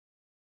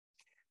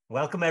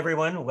Welcome,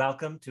 everyone.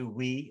 Welcome to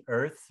We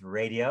Earth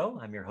Radio.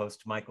 I'm your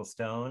host, Michael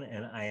Stone,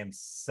 and I am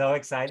so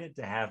excited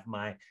to have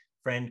my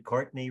friend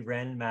Courtney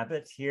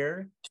Wren-Mabbutt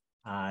here.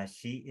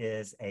 She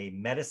is a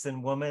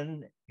medicine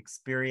woman,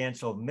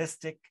 experiential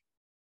mystic,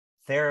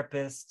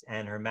 therapist,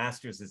 and her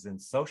master's is in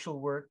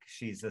social work.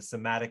 She's a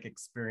somatic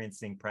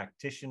experiencing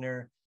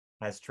practitioner,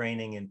 has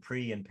training in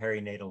pre and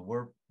perinatal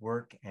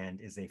work,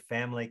 and is a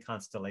family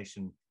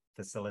constellation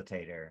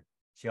facilitator.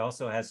 She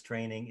also has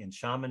training in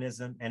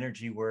shamanism,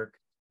 energy work,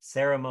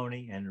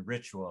 ceremony, and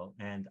ritual.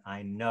 And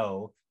I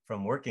know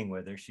from working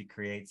with her, she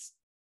creates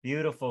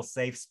beautiful,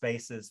 safe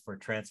spaces for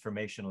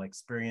transformational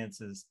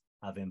experiences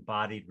of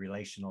embodied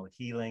relational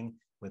healing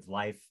with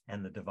life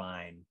and the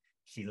divine.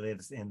 She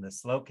lives in the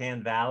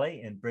Slocan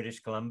Valley in British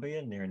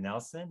Columbia near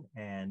Nelson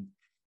and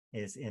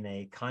is in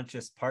a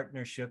conscious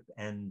partnership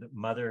and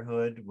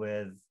motherhood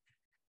with,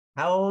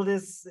 how old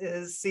is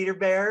Cedar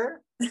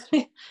Bear?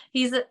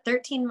 He's at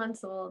 13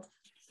 months old.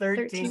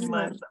 13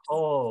 months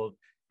old.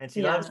 And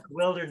she loves the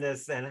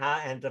wilderness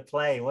and to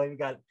play. Well, you've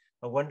got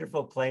a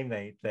wonderful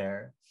playmate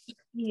there.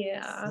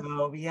 Yeah.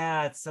 So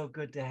yeah, it's so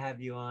good to have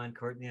you on,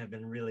 Courtney. I've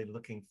been really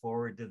looking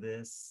forward to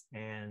this.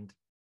 And,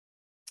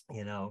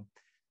 you know,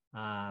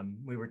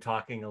 we were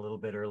talking a little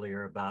bit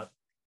earlier about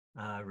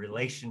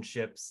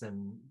relationships,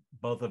 and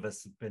both of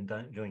us have been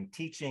doing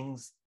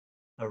teachings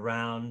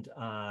around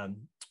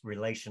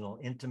relational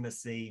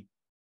intimacy.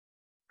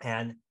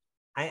 And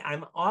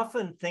I'm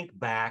often think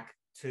back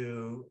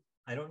to,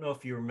 I don't know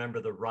if you remember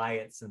the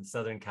riots in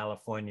Southern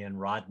California and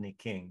Rodney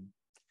King,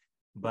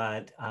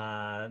 but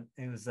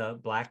it was a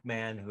Black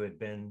man who had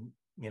been,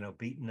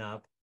 beaten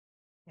up.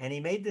 And he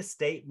made this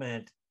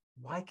statement,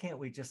 why can't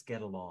we just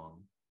get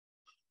along?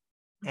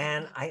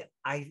 And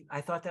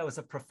I thought that was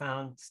a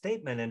profound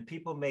statement, and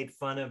people made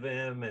fun of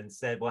him and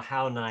said, well,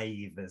 how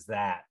naive is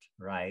that,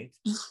 right?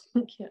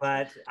 Yeah.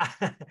 But,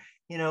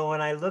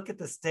 when I look at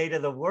the state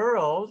of the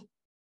world,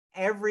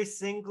 every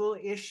single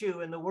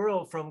issue in the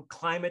world, from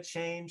climate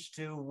change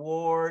to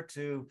war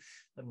to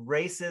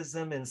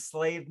racism,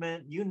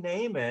 enslavement, you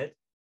name it,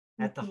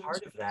 at the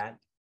heart of that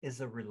is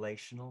a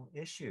relational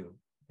issue,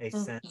 a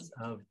sense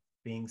of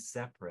being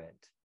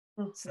separate.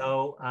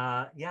 So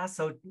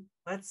so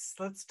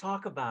let's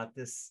talk about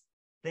this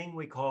thing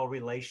we call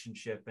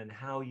relationship and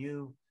how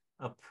you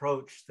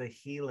approach the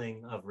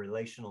healing of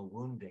relational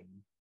wounding.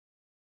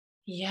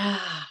 Yeah.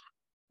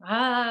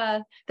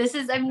 I'm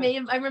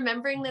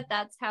remembering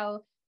that's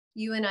how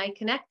you and I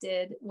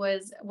connected,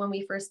 was when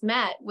we first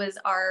met, was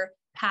our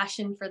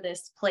passion for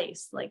this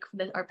place,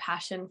 our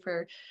passion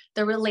for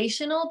the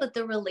relational, but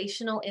the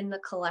relational in the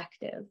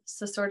collective.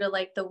 So sort of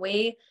like the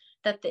way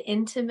that the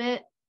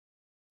intimate,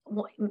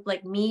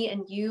 like me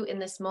and you in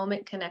this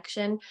moment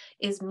connection,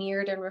 is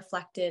mirrored and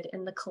reflected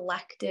in the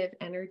collective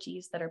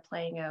energies that are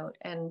playing out.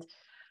 And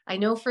I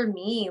know for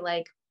me,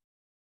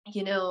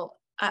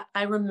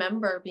 I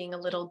remember being a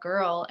little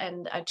girl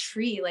and a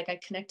tree, I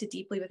connected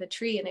deeply with a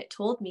tree, and it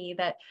told me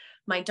that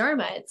my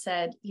Dharma, it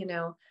said,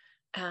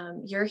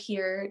 you're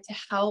here to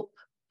help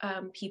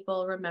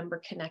people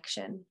remember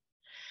connection.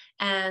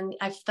 And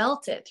I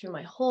felt it through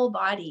my whole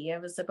body. I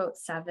was about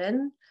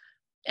 7.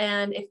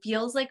 And it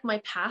feels like my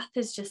path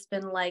has just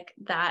been like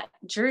that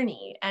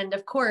journey. And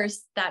of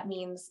course, that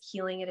means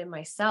healing it in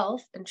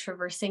myself and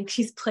traversing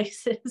these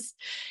places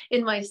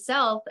in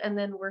myself, and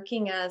then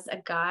working as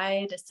a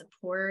guide, a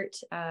support,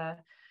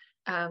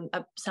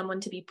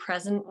 someone to be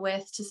present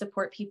with, to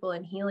support people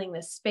in healing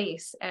this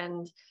space.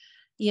 And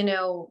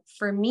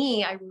for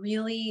me, I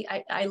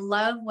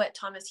love what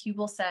Thomas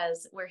Hübl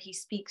says, where he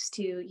speaks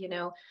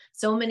to,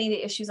 so many of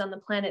the issues on the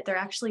planet, they're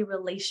actually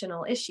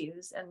relational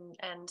issues.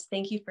 And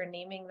thank you for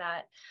naming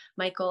that,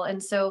 Michael.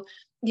 And so,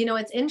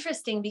 it's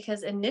interesting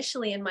because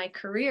initially in my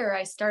career,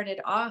 I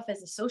started off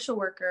as a social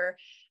worker,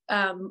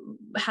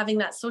 having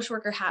that social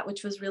worker hat,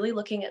 which was really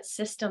looking at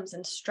systems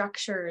and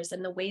structures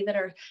and the way that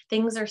our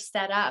things are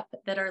set up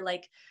that are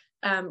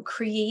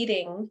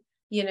creating,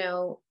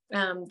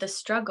 the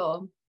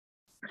struggle.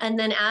 And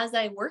then as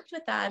I worked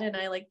with that and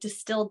I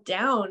distilled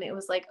down, it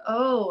was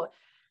oh,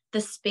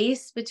 the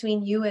space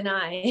between you and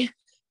I,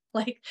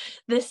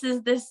 this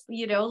is this,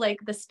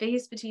 the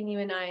space between you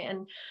and I.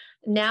 And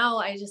now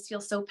I just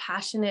feel so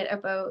passionate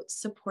about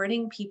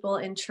supporting people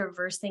in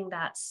traversing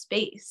that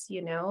space,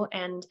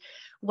 and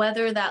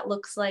whether that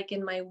looks like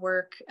in my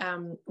work,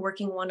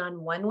 working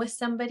one-on-one with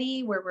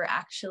somebody where we're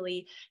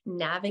actually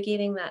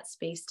navigating that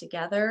space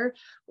together,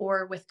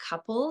 or with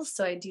couples.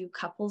 So I do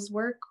couples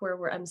work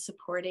where I'm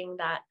supporting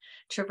that,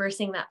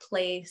 traversing that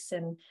place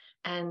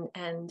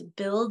and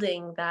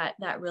building that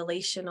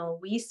relational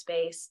we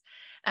space.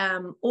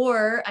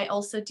 Or I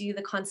also do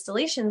the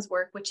constellations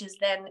work, which is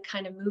then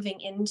kind of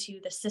moving into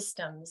the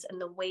systems and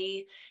the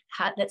way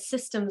that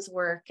systems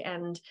work.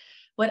 And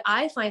what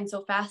I find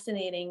so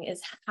fascinating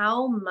is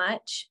how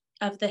much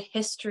of the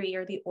history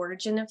or the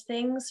origin of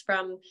things,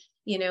 from,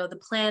 the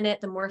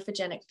planet, the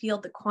morphogenic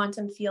field, the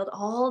quantum field,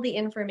 all the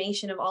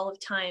information of all of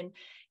time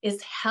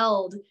is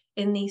held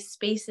in these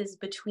spaces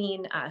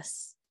between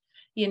us.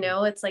 You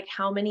know, it's like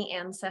how many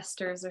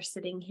ancestors are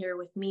sitting here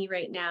with me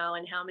right now,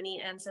 and how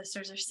many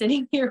ancestors are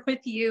sitting here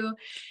with you,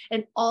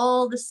 and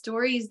all the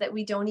stories that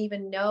we don't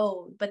even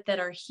know, but that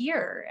are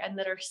here and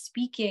that are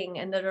speaking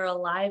and that are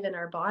alive in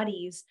our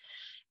bodies.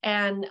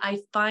 And I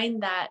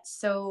find that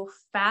so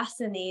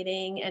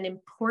fascinating and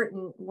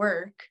important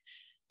work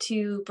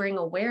to bring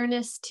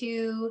awareness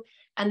to,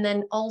 and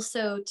then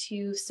also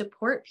to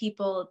support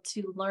people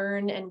to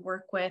learn and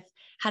work with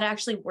how to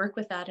actually work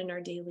with that in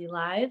our daily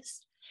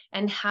lives.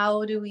 And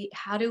how do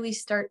we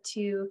start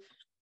to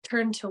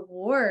turn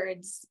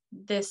towards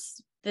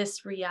this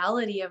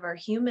reality of our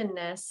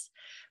humanness,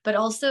 but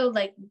also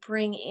like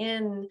bring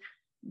in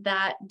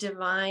that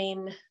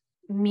divine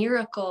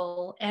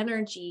miracle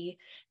energy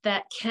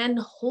that can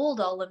hold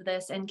all of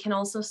this and can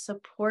also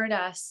support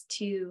us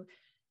to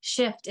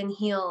shift and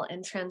heal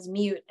and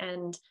transmute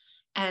and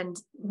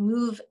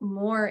move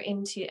more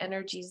into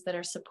energies that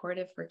are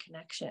supportive for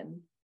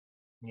connection.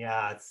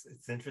 Yeah,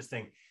 it's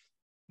interesting.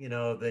 You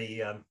know,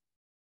 the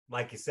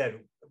like you said,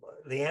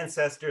 the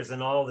ancestors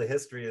and all the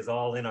history is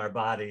all in our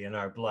body, in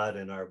our blood,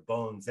 in our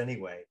bones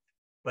anyway.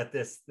 But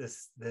this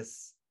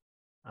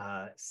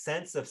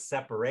sense of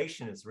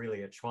separation is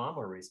really a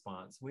trauma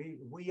response.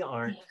 We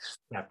aren't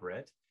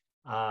separate.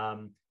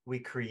 We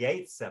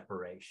create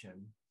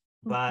separation,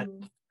 but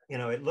Mm-hmm. you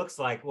know, it looks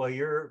like, well,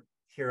 you're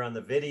here on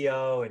the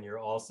video and you're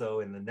also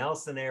in the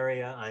Nelson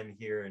area. I'm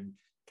here in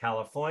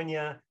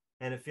California,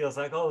 and it feels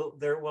like, oh,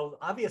 well,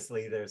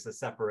 obviously there's a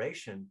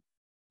separation,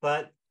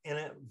 but in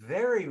a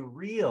very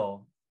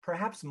real,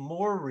 perhaps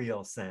more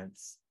real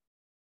sense,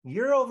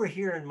 you're over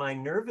here in my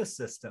nervous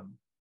system.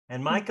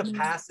 And my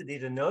capacity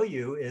to know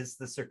you is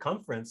the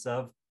circumference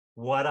of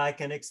what I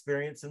can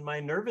experience in my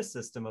nervous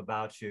system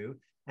about you.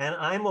 And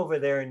I'm over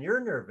there in your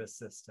nervous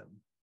system.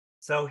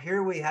 So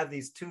here we have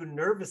these two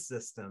nervous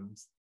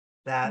systems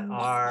that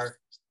are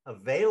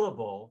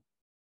available,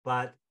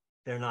 but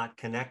they're not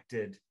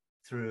connected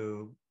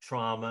through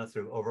trauma,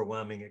 through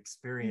overwhelming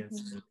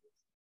experience. Mm-hmm.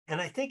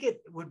 And I think it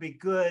would be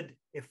good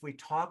if we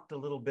talked a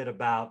little bit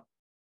about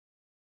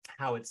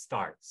how it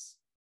starts,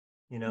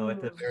 you know,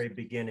 at the very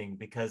beginning,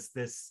 because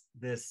this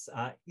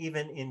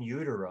even in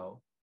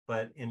utero,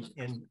 but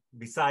in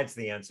besides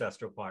the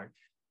ancestral part,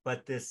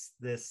 but this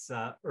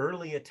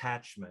early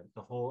attachment,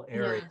 the whole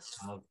area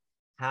of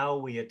how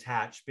we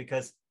attach,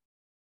 because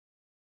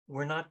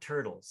we're not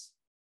turtles,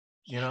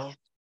 you know,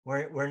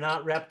 we're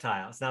not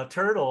reptiles. Now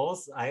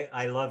turtles,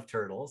 I love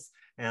turtles,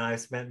 and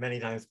I've spent many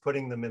times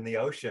putting them in the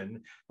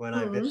ocean when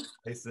I've been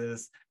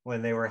places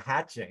when they were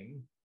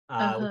hatching,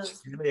 which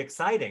is really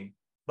exciting.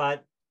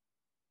 But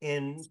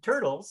in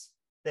turtles,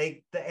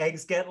 the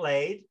eggs get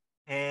laid,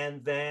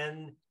 and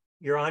then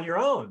you're on your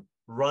own,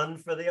 run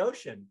for the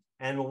ocean.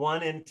 And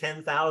 1 in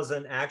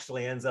 10,000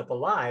 actually ends up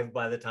alive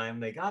by the time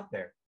they got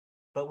there.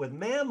 But with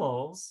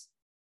mammals,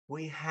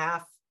 we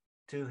have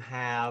to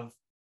have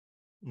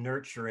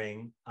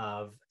nurturing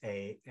of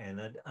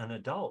an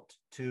adult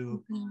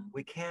to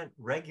we can't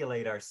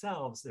regulate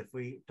ourselves if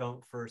we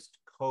don't first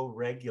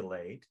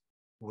co-regulate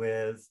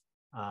with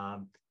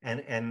and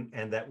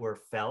that we're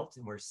felt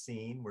and we're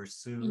seen, we're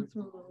soothed,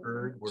 we're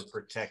heard, we're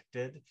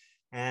protected.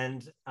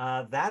 And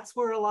that's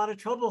where a lot of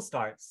trouble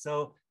starts.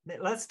 So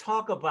let's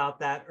talk about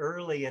that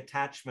early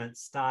attachment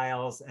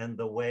styles and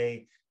the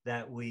way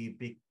that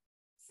we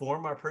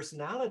form our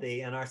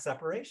personality and our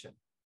separation.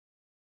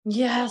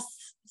 Yes,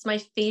 it's my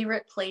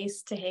favorite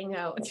place to hang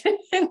out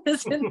in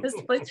this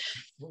place.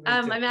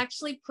 I'm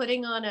actually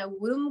putting on a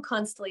womb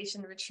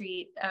constellation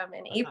retreat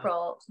in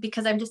April,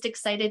 because I'm just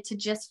excited to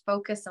just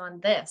focus on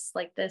this,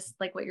 like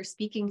what you're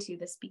speaking to,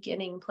 this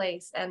beginning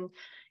place. And,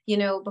 you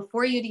know,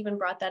 before you'd even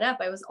brought that up,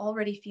 I was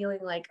already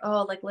feeling like,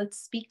 oh, like, let's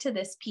speak to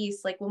this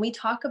piece. Like when we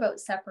talk about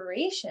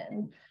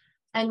separation,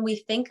 and we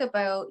think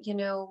about, you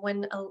know,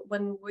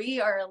 when we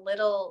are a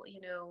little,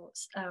 you know,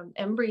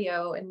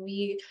 embryo, and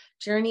we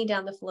journey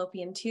down the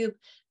fallopian tube,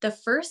 the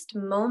first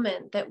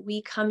moment that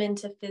we come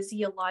into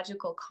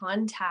physiological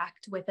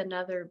contact with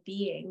another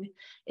being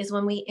is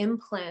when we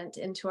implant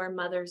into our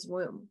mother's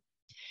womb.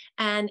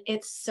 And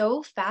it's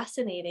so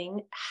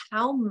fascinating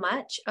how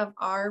much of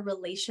our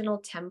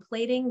relational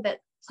templating that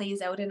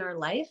plays out in our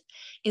life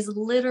is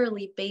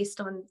literally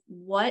based on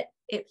what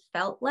it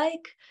felt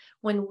like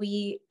when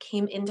we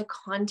came into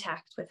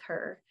contact with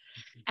her.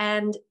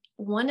 And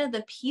one of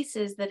the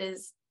pieces that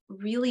is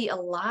really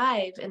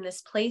alive in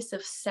this place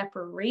of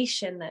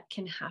separation that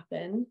can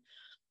happen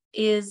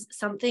is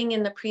something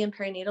in the pre and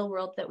perinatal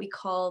world that they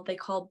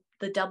call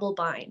the double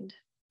bind.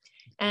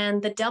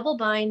 And the double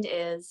bind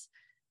is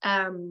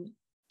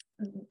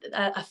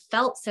a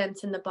felt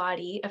sense in the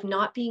body of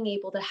not being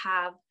able to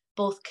have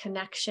both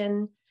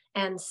connection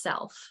and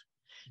self.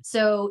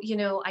 So, you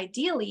know,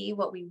 ideally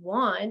what we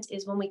want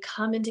is when we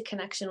come into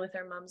connection with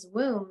our mom's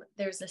womb,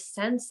 there's a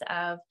sense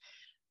of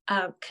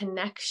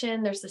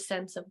connection, there's a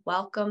sense of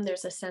welcome,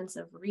 there's a sense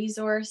of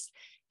resource,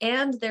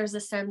 and there's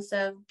a sense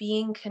of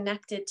being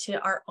connected to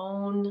our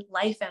own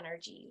life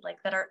energy, like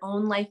that our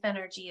own life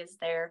energy is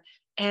there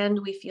and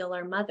we feel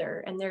our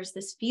mother. And there's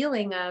this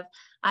feeling of,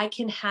 I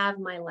can have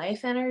my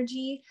life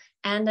energy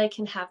and I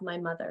can have my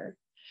mother.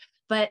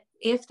 But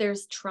if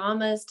there's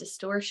traumas,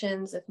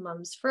 distortions, if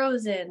mom's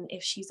frozen,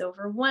 if she's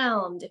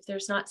overwhelmed, if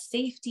there's not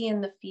safety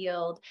in the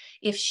field,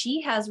 if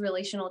she has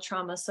relational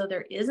trauma, so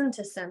there isn't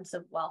a sense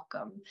of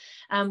welcome,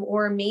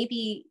 or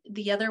maybe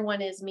the other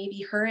one is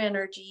maybe her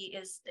energy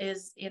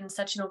is in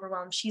such an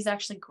overwhelm, she's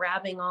actually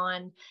grabbing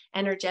on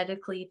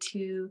energetically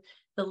to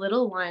the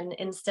little one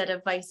instead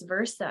of vice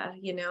versa,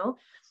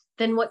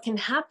 then what can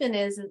happen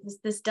is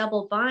this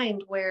double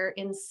bind where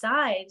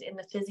inside in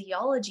the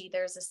physiology,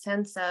 there's a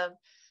sense of,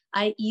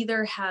 I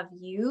either have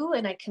you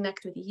and I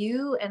connect with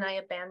you and I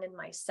abandon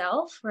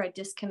myself, or I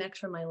disconnect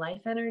from my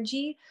life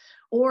energy,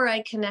 or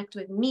I connect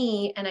with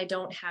me and I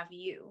don't have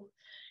you.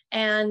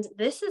 And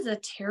this is a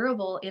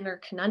terrible inner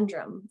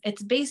conundrum.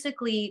 It's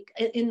basically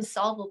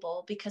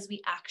insolvable because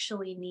we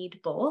actually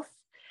need both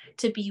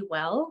to be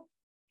well.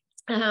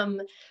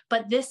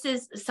 But this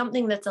is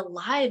something that's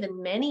alive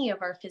in many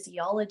of our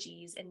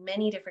physiologies in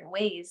many different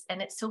ways.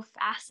 And it's so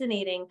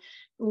fascinating.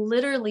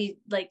 Literally,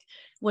 like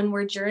when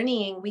we're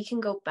journeying, we can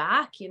go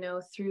back,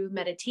 through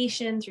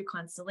meditation, through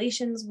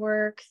constellations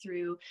work,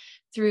 through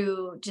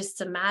just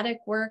somatic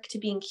work, to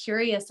being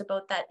curious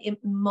about that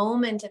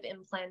moment of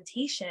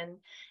implantation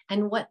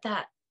and what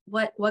got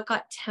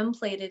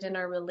templated in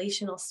our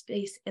relational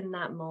space in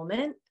that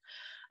moment.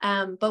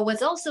 But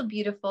what's also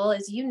beautiful,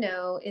 as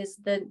is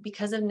that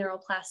because of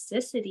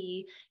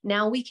neuroplasticity,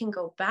 now we can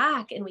go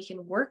back and we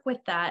can work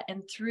with that.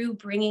 And through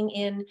bringing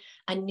in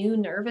a new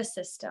nervous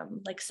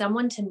system, like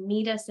someone to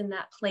meet us in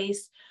that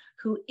place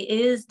who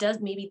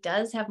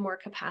does have more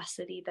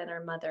capacity than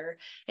our mother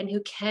and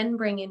who can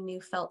bring in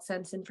new felt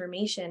sense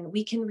information,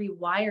 we can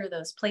rewire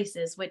those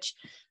places, which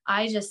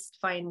I just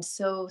find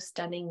so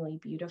stunningly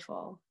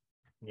beautiful.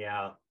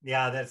 Yeah,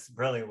 that's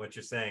brilliant what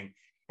you're saying.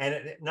 And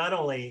it not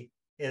only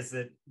is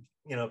that,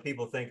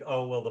 people think,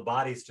 oh, well, the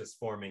body's just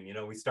forming,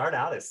 we start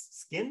out as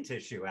skin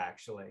tissue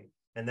actually,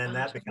 and then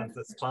that becomes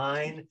the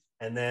spine.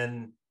 And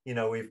then,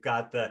 we've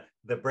got the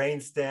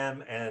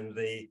brainstem and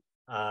the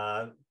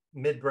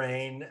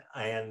midbrain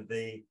and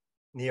the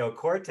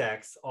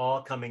neocortex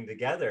all coming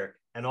together.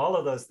 And all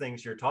of those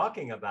things you're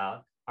talking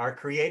about are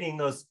creating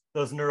those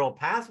neural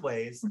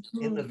pathways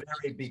in the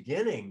very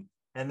beginning.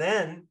 And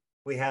then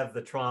we have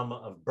the trauma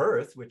of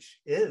birth, which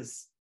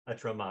is a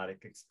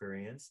traumatic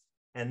experience.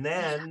 And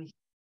then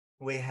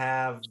we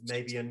have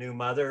maybe a new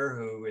mother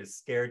who is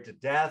scared to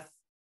death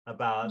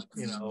about,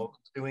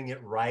 doing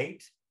it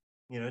right.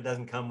 It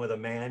doesn't come with a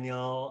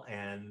manual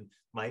and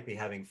might be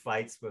having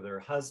fights with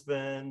her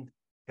husband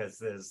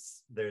because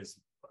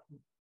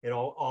it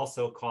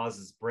also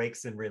causes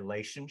breaks in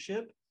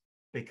relationship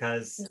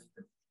because,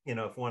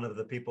 if one of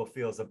the people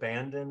feels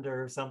abandoned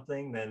or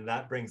something, then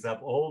that brings up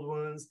old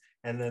wounds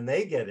and then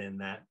they get in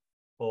that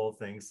whole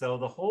thing. So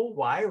the whole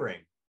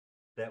wiring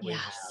that we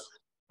have.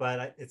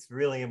 But it's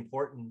really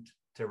important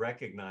to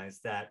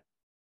recognize that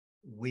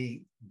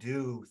we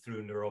do,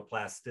 through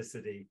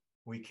neuroplasticity,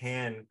 we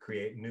can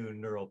create new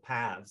neural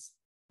paths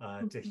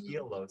to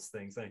heal those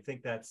things. And I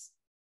think that's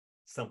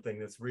something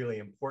that's really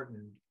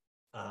important,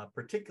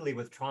 particularly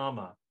with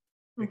trauma,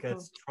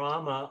 because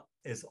trauma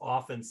is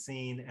often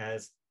seen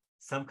as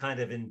some kind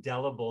of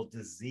indelible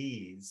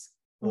disease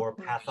or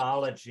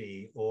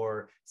pathology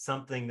or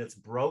something that's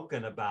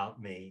broken about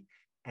me.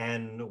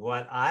 And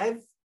what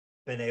I've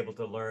been able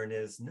to learn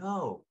is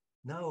no,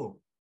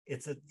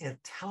 it's an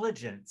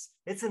intelligence.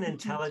 It's an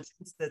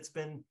intelligence that's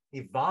been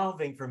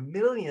evolving for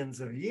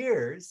millions of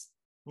years.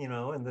 In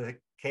the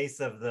case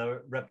of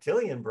the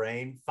reptilian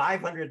brain,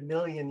 500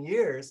 million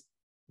years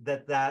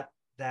that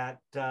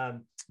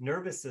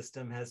nervous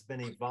system has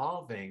been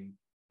evolving,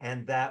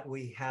 and that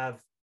we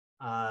have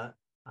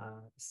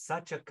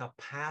such a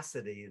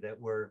capacity that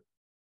we're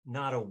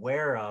not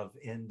aware of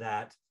in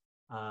that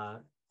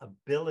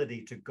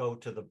ability to go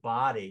to the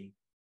body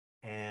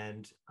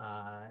and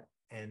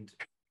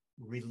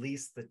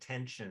release the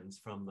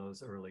tensions from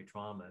those early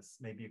traumas.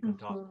 Maybe you can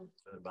talk a little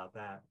bit about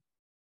that.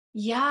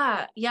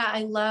 Yeah,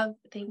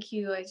 thank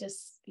you.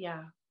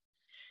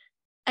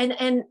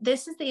 And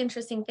this is the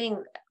interesting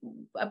thing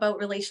about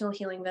relational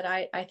healing that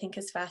I think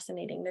is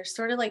fascinating. There's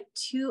sort of like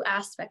two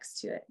aspects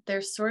to it.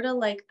 There's sort of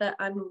like the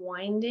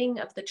unwinding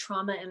of the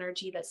trauma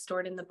energy that's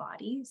stored in the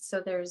body.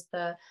 So there's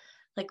the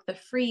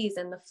freeze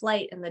and the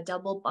flight and the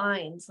double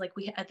binds, like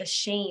we had the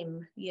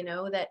shame,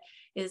 that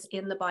is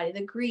in the body,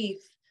 the grief,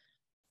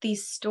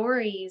 these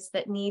stories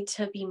that need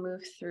to be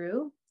moved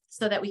through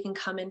so that we can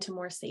come into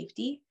more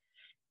safety.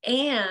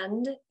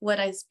 And what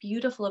is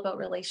beautiful about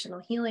relational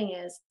healing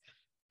is,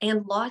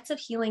 and lots of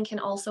healing can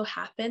also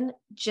happen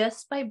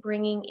just by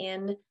bringing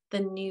in the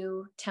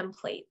new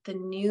template, the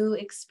new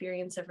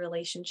experience of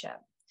relationship.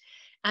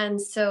 And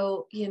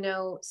so,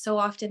 so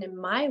often in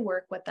my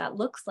work, what that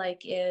looks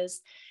like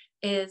is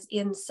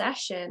in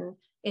session,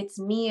 it's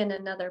me and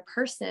another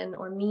person,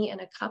 or me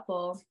and a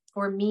couple,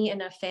 or me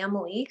and a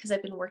family, because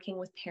I've been working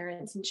with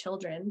parents and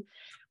children,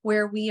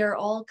 where we are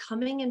all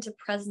coming into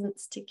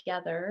presence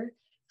together,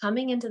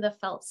 coming into the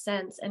felt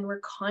sense, and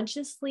we're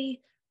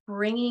consciously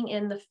bringing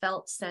in the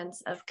felt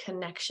sense of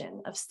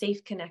connection, of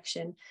safe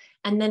connection,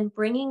 and then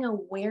bringing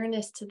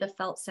awareness to the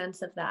felt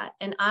sense of that.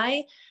 And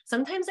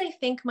sometimes I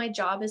think my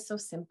job is so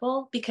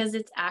simple because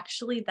it's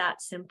actually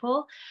that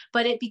simple,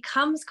 but it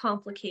becomes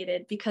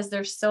complicated because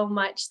there's so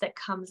much that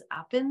comes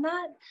up in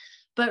that.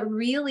 But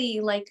really,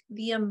 like,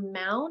 the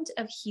amount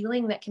of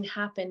healing that can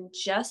happen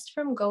just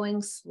from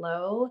going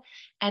slow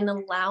and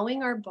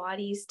allowing our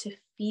bodies to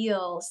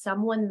feel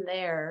someone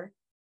there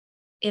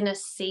in a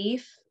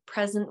safe,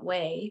 present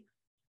way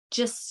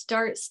just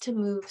starts to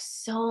move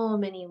so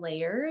many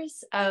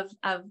layers of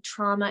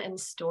trauma and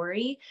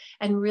story,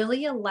 and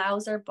really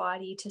allows our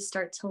body to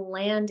start to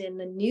land in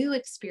the new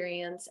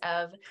experience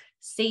of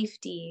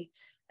safety,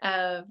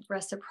 of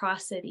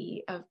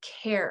reciprocity, of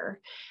care.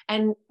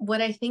 And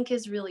what I think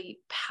is really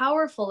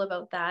powerful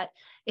about that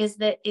is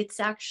that it's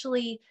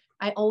actually,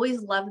 I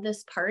always love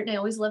this part, and I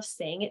always love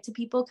saying it to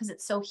people because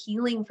it's so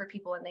healing for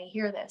people when they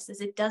hear this,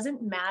 is it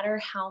doesn't matter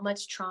how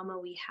much trauma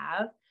we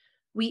have.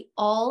 We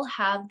all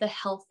have the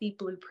healthy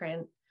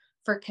blueprint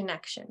for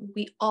connection.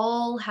 We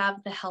all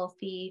have the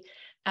healthy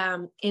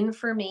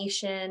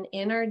information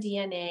in our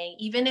DNA,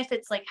 even if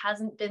it's like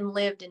hasn't been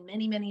lived in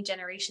many, many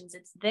generations,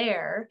 it's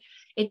there.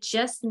 It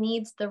just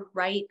needs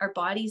our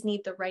bodies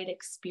need the right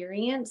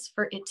experience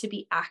for it to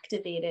be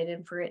activated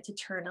and for it to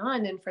turn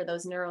on and for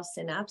those neural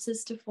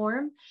synapses to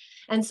form.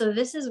 And so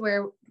this is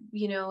where,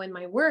 in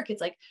my work,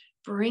 it's like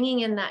bringing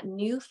in that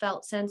new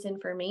felt sense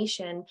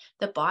information,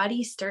 the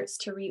body starts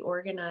to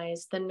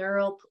reorganize, the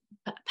neural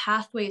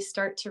pathways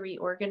start to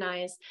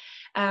reorganize.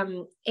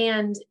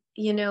 And,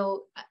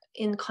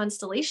 in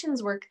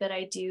Constellation's work that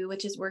I do,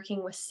 which is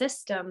working with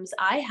systems,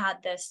 I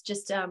had this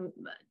just a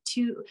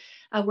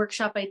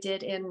workshop I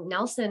did in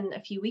Nelson a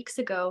few weeks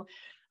ago.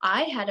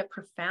 I had a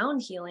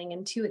profound healing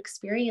in 2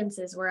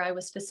 experiences where I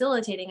was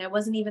facilitating. I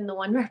wasn't even the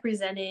one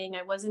representing.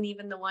 I wasn't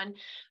even the one,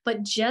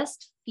 but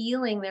just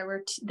feeling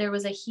there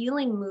was a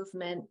healing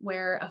movement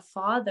where a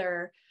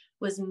father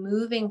was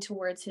moving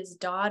towards his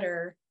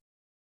daughter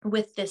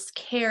with this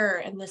care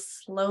and this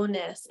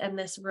slowness and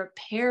this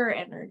repair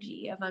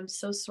energy of, I'm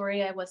so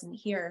sorry I wasn't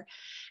here.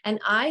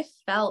 And I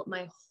felt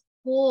my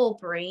whole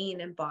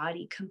brain and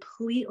body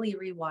completely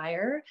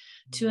rewire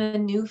to a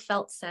new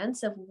felt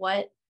sense of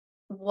what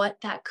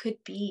that could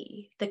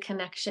be, the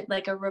connection,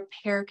 like a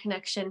repair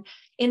connection,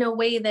 in a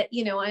way that,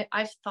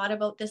 I've thought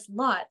about this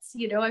lots,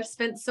 I've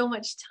spent so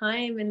much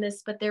time in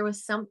this, but there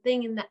was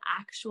something in the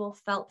actual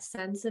felt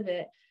sense of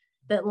it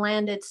that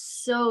landed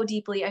so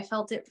deeply. I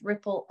felt it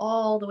ripple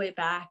all the way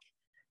back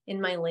in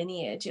my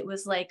lineage. It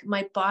was like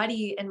my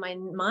body and my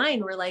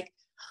mind were like,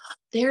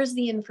 there's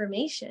the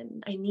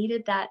information. I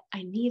needed that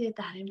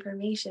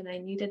information. I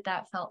needed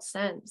that felt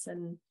sense.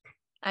 And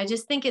I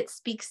just think it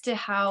speaks to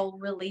how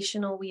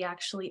relational we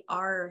actually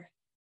are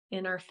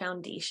in our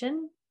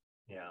foundation.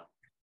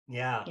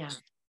 Yeah.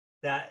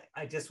 That,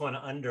 I just want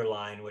to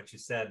underline what you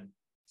said,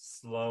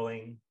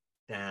 slowing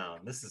down.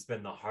 This has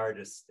been the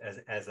hardest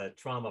as a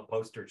trauma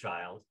poster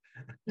child.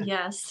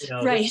 Yes,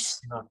 right. This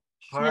is the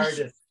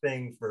hardest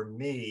thing for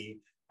me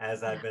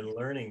as I've been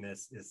learning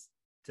this, is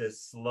to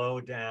slow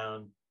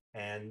down,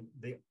 and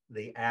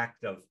the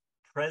act of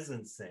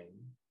presencing,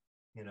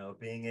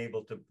 being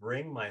able to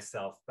bring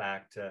myself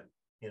back to,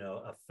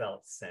 a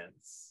felt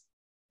sense,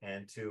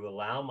 and to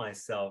allow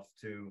myself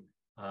to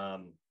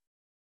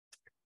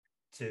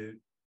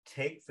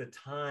take the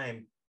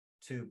time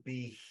to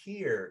be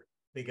here,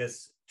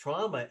 because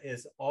trauma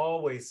is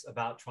always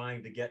about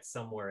trying to get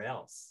somewhere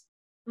else,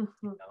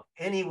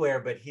 anywhere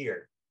but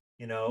here.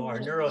 Our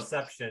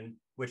neuroception,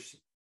 which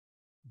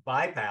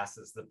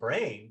bypasses the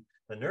brain,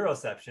 the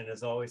neuroception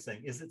is always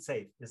saying, is it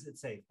safe? Is it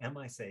safe? Am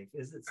I safe?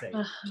 Is it safe?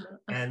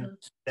 And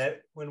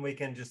that when we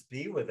can just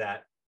be with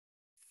that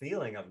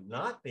feeling of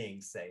not being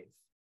safe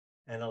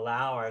and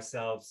allow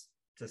ourselves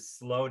to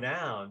slow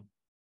down,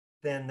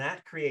 then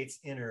that creates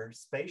inner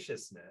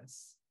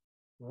spaciousness,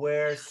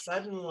 where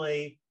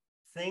suddenly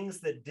things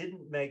that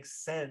didn't make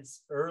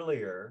sense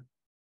earlier,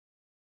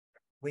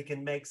 we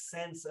can make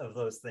sense of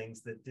those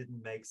things that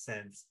didn't make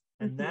sense.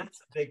 And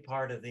that's a big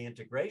part of the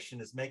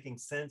integration, is making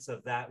sense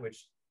of that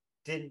which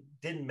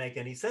didn't make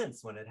any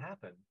sense when it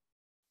happened.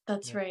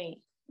 That's right.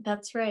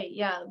 That's right.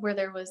 Yeah. Where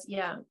there was,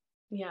 yeah.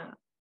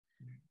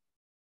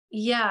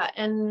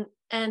 And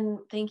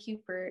thank you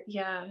for,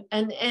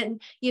 and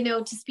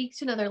to speak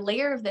to another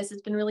layer of this,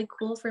 it's been really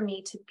cool for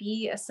me to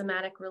be a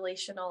somatic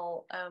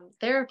relational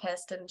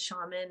therapist and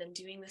shaman and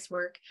doing this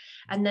work,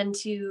 and then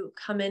to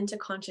come into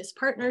conscious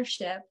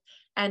partnership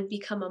and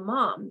become a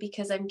mom,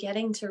 because I'm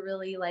getting to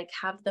really like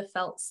have the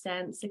felt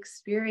sense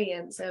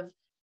experience of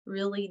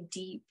really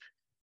deep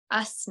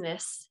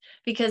usness,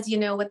 because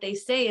what they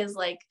say is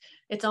like,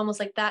 it's almost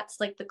like that's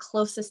like the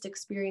closest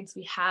experience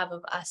we have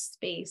of us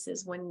space,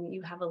 is when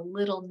you have a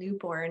little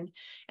newborn,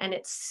 and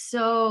it's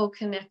so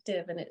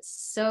connective and it's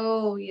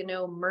so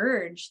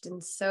merged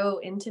and so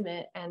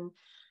intimate. And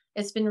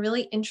it's been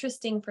really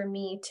interesting for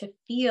me to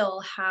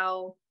feel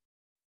how,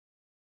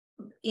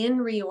 in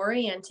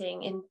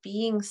reorienting, in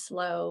being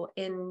slow,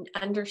 in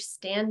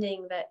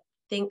understanding that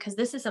think, because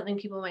this is something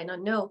people might not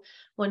know,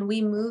 when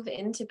we move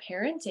into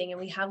parenting and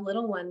we have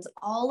little ones,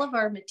 all of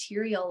our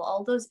material,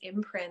 all those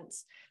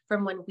imprints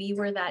from when we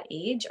were that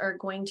age are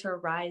going to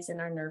arise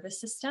in our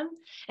nervous system.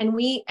 And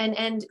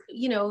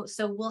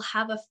so we'll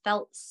have a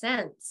felt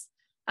sense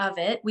of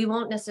it. We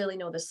won't necessarily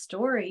know the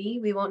story.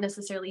 We won't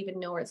necessarily even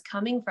know where it's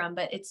coming from,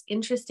 but it's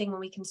interesting when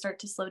we can start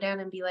to slow down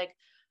and be like,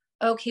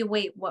 okay,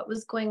 wait, what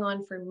was going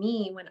on for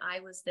me when I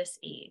was this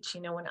age?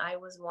 When I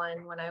was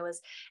one,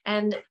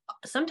 and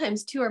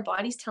sometimes too, our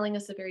body's telling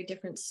us a very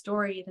different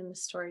story than the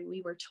story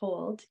we were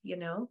told.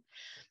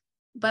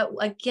 But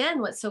again,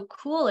 what's so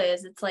cool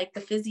is it's like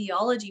the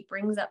physiology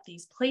brings up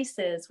these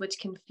places which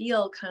can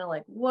feel kind of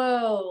like,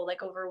 whoa, like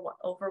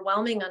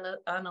overwhelming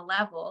on a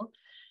level.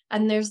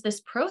 And there's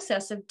this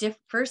process of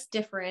first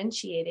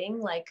differentiating,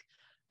 like,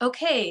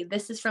 okay,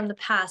 this is from the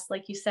past,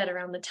 like you said,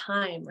 around the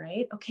time,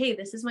 right? Okay,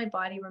 this is my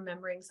body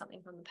remembering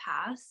something from the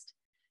past,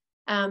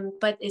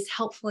 but it's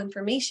helpful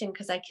information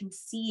because I can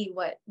see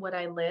what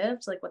I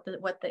lived, like what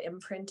the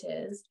imprint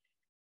is,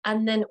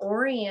 and then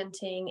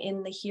orienting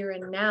in the here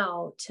and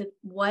now to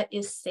what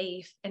is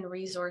safe and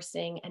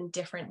resourcing and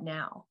different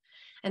now.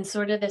 And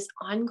sort of this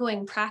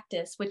ongoing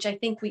practice, which I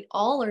think we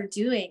all are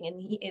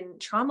doing in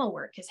trauma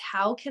work, is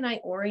how can I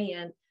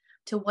orient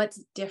to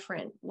what's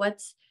different,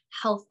 what's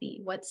healthy,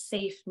 what's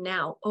safe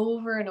now,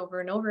 over and over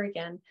and over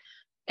again.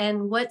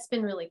 And what's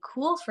been really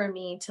cool for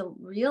me to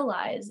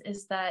realize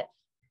is that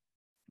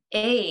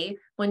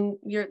when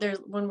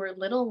we're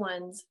little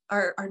ones,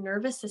 our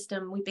nervous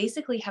system, we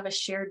basically have a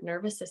shared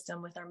nervous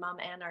system with our mom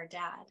and our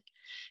dad.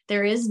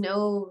 There is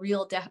no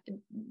real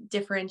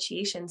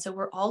differentiation. So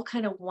we're all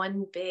kind of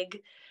one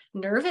big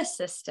nervous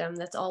system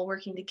that's all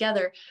working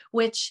together,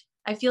 which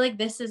I feel like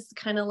this is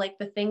kind of like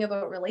the thing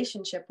about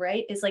relationship,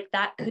 right? Is like,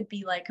 that could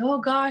be like, oh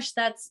gosh,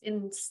 that's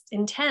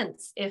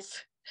intense.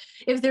 If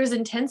there's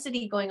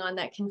intensity going on,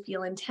 that can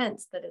feel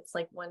intense, that it's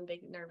like one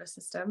big nervous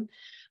system.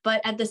 But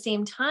at the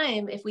same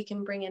time, if we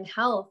can bring in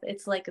health,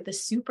 it's like the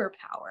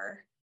superpower,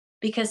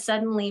 because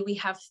suddenly we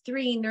have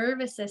three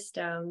nervous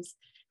systems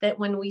that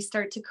when we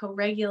start to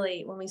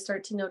co-regulate, when we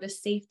start to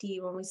notice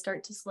safety, when we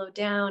start to slow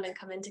down and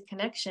come into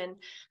connection,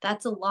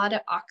 that's a lot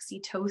of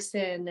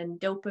oxytocin and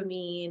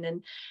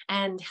dopamine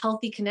and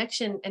healthy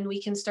connection. And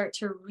we can start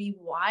to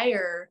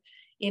rewire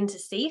into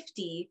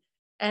safety.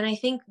 And I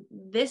think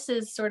this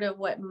is sort of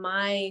what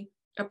my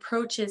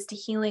approach is to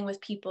healing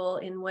with people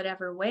in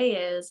whatever way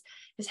is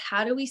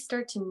how do we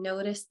start to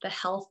notice the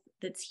health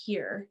that's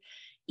here?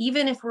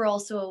 Even if we're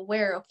also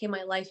aware, okay,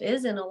 my life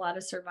is in a lot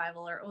of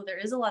survival, or, oh, there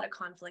is a lot of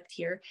conflict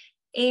here.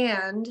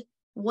 And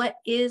what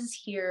is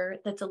here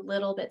that's a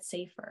little bit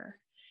safer?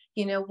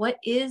 What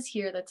is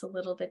here that's a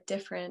little bit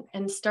different?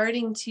 And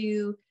starting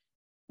to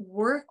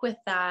work with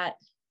that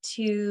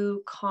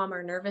to calm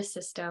our nervous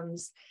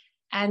systems,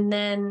 and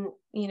then,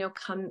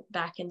 come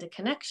back into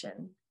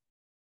connection.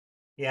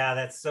 Yeah,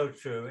 that's so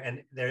true.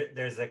 And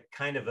there's a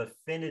kind of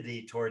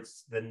affinity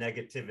towards the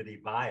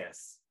negativity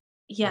bias,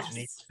 Yes. which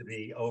needs to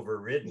be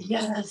overridden.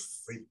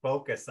 Yes. We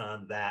focus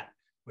on that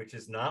which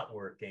is not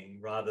working,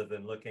 rather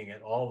than looking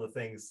at all the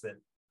things that,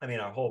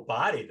 our whole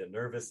body, the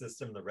nervous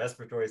system, the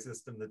respiratory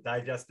system, the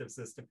digestive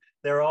system,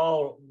 they're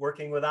all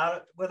working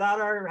without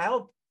our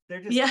help.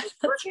 They're just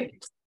working,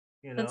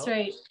 That's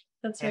right.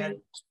 That's right.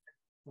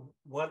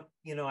 What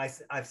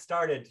I've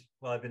started,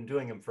 well, I've been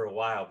doing them for a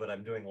while, but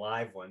I'm doing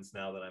live ones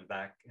now that I'm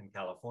back in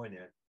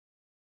California.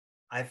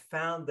 I've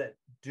found that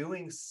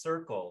doing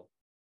circle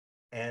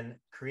and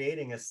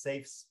creating a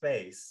safe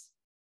space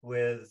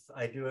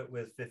I do it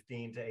with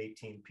 15 to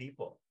 18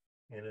 people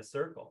in a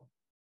circle,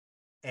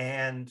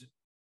 and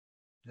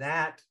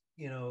that,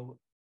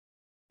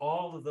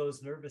 all of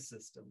those nervous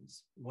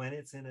systems, when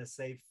it's in a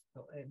safe,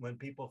 when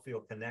people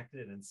feel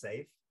connected and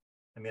safe,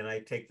 I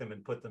take them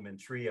and put them in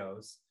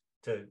trios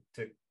to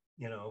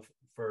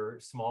for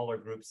smaller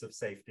groups of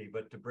safety,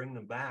 but to bring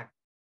them back.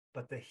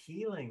 But the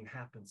healing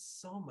happens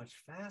so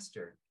much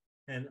faster.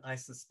 And I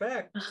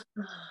suspect,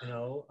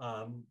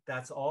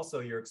 that's also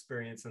your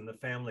experience in the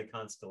family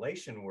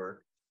constellation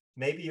work.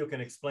 Maybe you can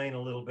explain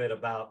a little bit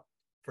about,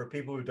 for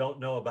people who don't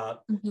know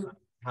about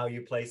how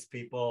you place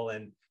people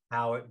and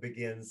how it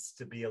begins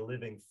to be a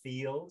living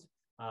field,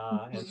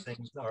 and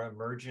things are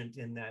emergent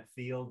in that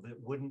field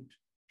that wouldn't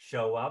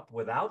show up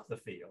without the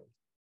field.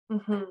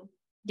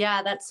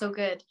 Yeah, that's so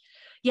good.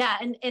 Yeah.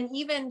 And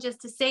even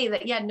just to say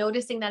that,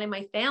 noticing that in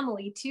my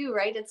family too,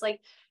 right? It's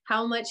like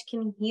how much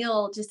can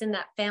heal just in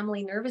that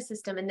family nervous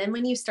system. And then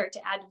when you start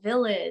to add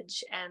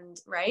village and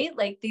right,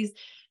 like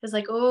it's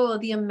like, oh,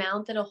 the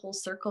amount that a whole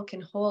circle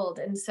can hold.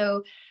 And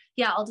so,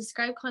 I'll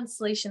describe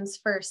constellations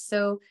first.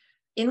 So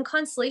in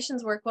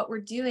constellations work, what we're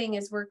doing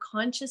is we're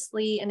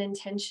consciously and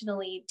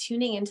intentionally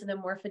tuning into the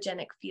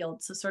morphogenic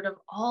field. So sort of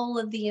all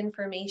of the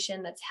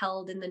information that's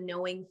held in the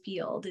knowing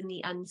field, in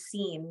the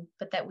unseen,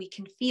 but that we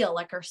can feel,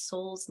 like our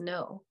souls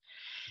know.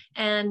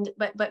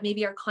 But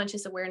maybe our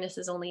conscious awareness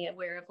is only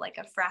aware of like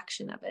a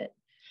fraction of it.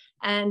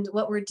 And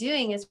what we're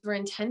doing is we're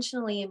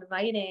intentionally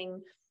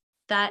inviting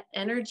that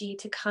energy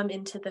to come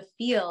into the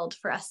field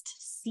for us to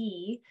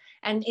see.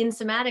 And in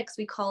somatics,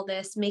 we call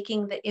this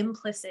making the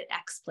implicit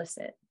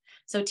explicit.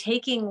 So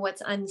taking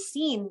what's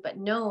unseen but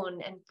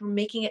known and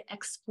making it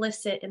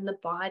explicit in the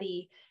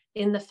body,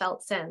 in the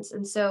felt sense.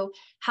 And so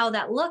how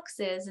that looks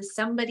is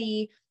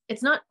somebody,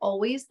 it's not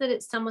always that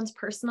it's someone's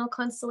personal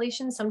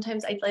constellation.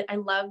 Sometimes I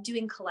love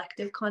doing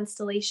collective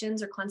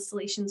constellations, or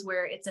constellations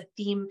where it's a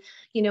theme.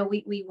 You know,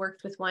 we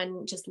worked with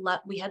one, just love,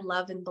 we had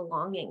love and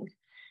belonging.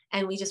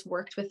 And we just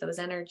worked with those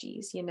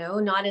energies, you know,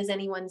 not as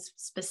anyone's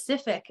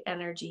specific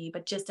energy,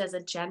 but just as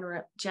a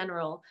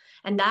general.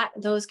 And that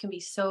those can be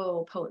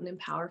so potent and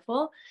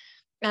powerful.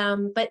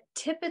 But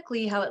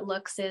typically how it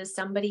looks is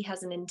somebody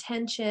has an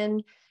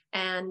intention,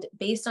 and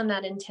based on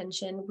that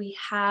intention, we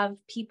have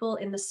people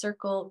in the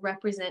circle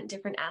represent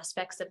different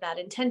aspects of that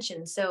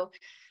intention. So,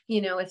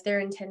 you know, if their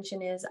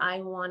intention is,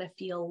 I want to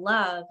feel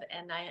love,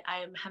 and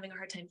I'm having a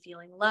hard time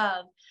feeling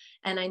love,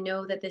 and I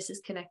know that this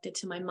is connected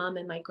to my mom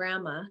and my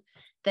grandma,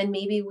 then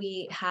maybe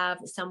we have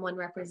someone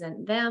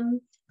represent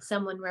them,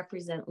 someone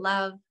represent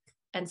love,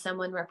 and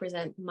someone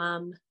represent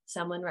mom,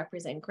 someone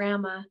represent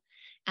grandma.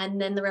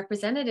 And then the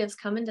representatives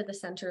come into the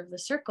center of the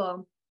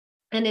circle.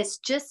 And it's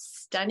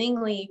just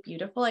stunningly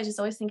beautiful. I just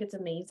always think it's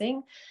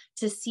amazing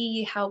to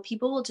see how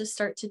people will just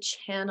start to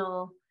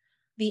channel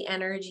the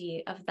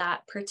energy of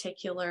that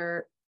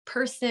particular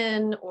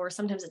person, or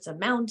sometimes it's a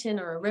mountain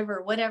or a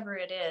river, whatever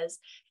it is.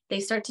 They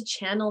start to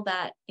channel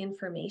that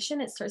information.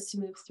 It starts to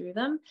move through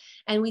them.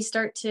 And we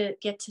start to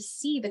get to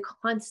see the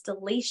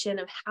constellation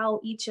of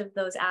how each of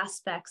those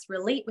aspects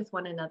relate with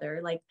one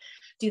another. Like,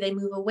 do they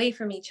move away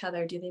from each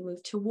other? Do they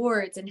move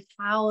towards? And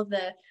how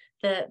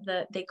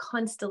they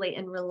constellate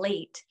and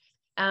relate.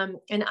 And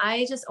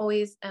I just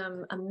always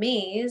am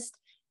amazed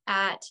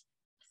at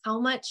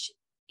how much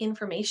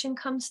information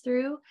comes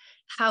through,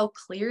 how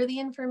clear the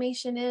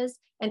information is.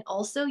 And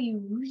also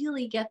you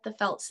really get the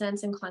felt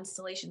sense in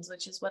constellations,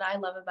 which is what I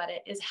love about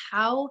it, is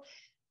how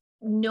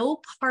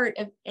no part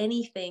of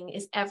anything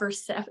is ever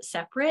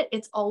separate.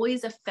 It's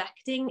always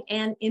affecting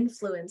and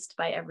influenced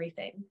by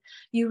everything.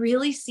 You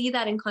really see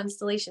that in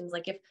constellations.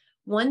 Like if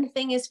one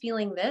thing is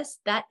feeling this,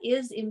 that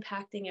is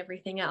impacting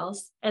everything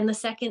else. And the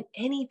second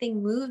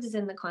anything moves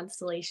in the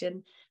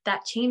constellation,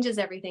 that changes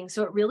everything.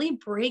 So it really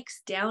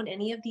breaks down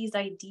any of these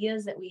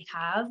ideas that we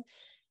have,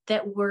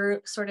 that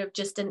we're sort of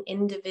just an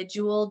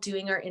individual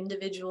doing our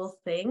individual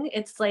thing.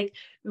 It's like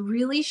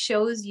really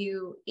shows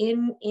you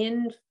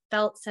in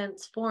felt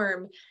sense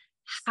form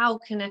how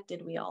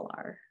connected we all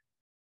are.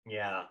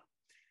 Yeah.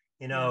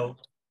 You know,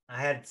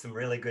 I had some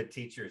really good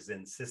teachers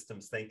in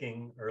systems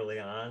thinking early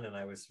on, and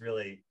I was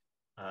really,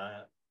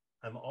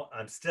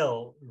 I'm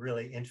still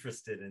really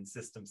interested in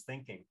systems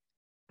thinking,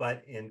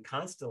 but in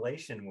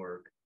constellation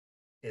work,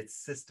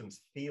 it's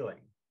systems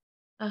feeling.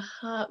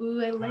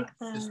 Ooh, I like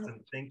that. System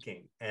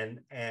thinking,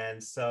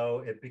 and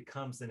so it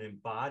becomes an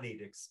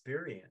embodied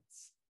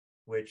experience,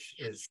 which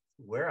is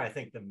where I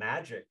think the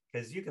magic,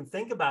 because you can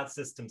think about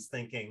systems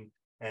thinking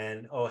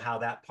and how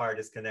that part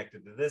is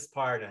connected to this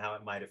part and how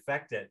it might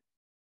affect it,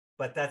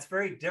 but that's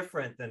very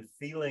different than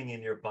feeling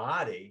in your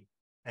body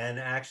and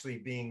actually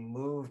being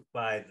moved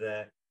by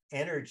the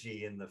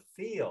energy in the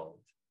field.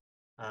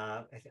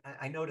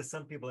 I know to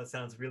some people it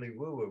sounds really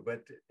woo-woo,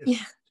 but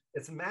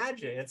it's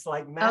magic. It's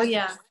like magic. Oh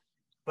yeah.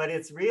 But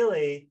it's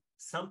really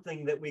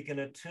something that we can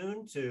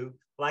attune to.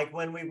 Like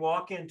when we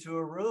walk into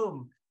a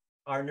room,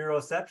 our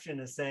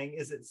neuroception is saying,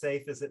 is it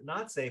safe? Is it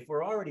not safe?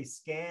 We're already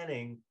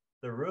scanning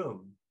the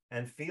room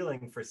and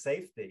feeling for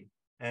safety.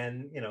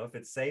 And, you know, if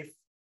it's safe,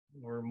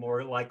 we're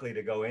more likely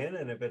to go in.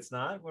 And if it's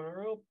not,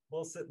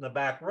 we'll sit in the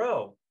back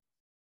row.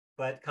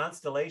 But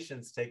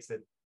constellations takes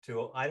it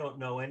to, I don't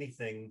know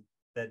anything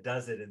that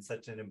does it in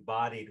such an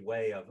embodied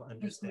way of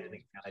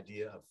understanding the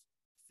idea of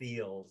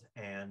field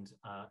and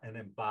an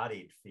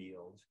embodied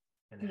field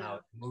and how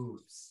it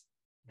moves.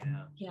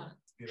 Yeah.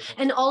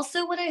 And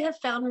also what I have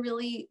found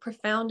really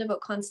profound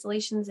about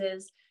constellations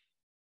is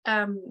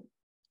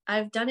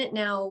I've done it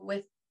now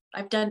with,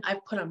 I've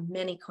put on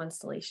many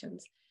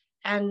constellations,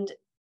 and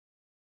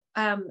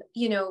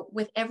you know,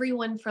 with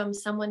everyone from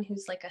someone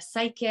who's like a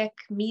psychic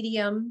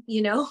medium,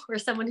 you know, or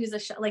someone who's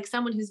like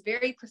someone who's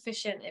very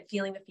proficient at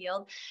feeling the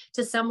field,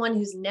 to someone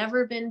who's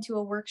never been to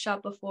a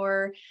workshop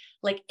before.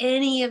 Like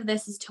any of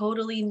this is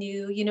totally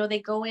new. You know, they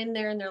go in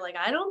there and they're like,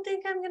 I don't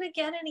think I'm going to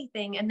get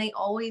anything. And they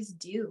always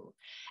do.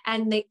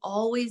 And they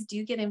always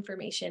do get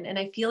information. And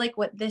I feel like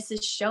what this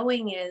is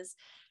showing is,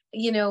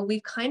 you know,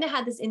 we've kind of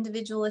had this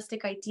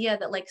individualistic idea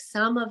that like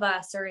some of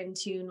us are in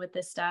tune with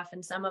this stuff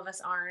and some of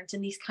us aren't,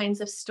 and these kinds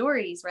of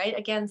stories, right?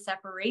 Again,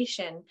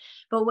 separation.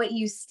 But what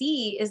you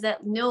see is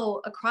that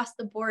no, across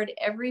the board,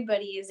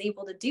 everybody is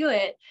able to do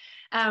it.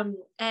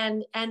 And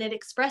it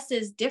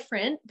expresses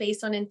different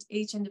based on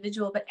each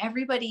individual, but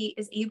everybody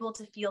is able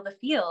to feel the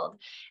field.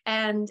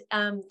 And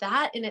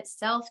that in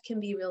itself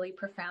can be really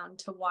profound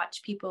to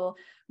watch people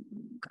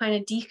kind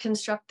of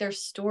deconstruct their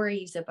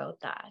stories about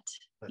that.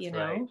 That's you know?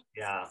 right.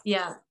 Yeah.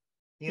 Yeah.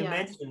 You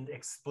mentioned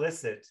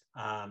explicit,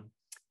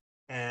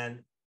 and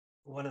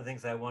one of the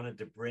things I wanted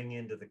to bring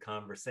into the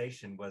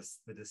conversation was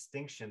the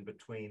distinction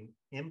between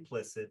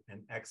implicit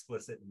and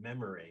explicit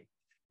memory,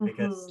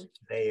 because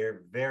they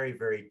are very,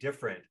 very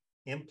different.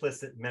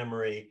 Implicit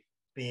memory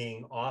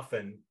being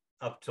often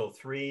up till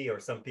 3, or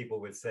some people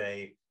would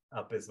say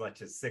up as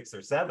much as 6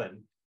 or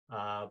 7.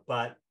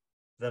 But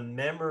the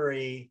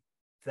memory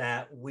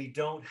that we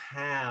don't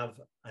have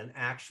an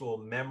actual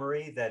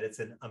memory, that it's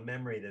a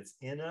memory that's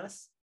in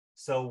us.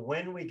 So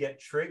when we get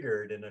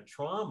triggered in a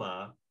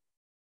trauma,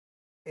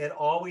 it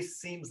always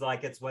seems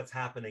like it's what's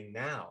happening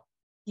now.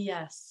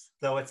 Yes.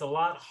 So it's a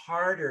lot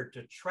harder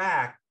to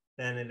track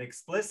than an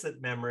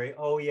explicit memory.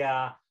 Oh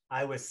yeah,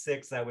 I was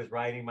 6, I was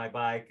riding my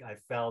bike, I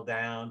fell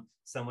down,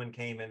 someone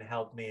came and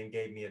helped me and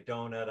gave me a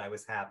donut, I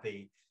was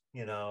happy,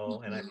 and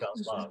I felt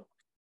love.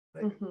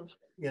 But,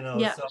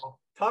 Yeah. so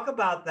talk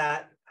about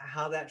that,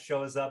 how that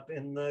shows up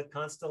in the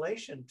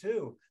constellation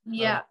too.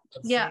 Yeah.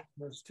 Of Yeah.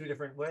 seeing those 2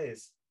 different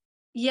ways.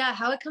 Yeah,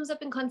 how it comes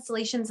up in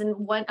constellations, and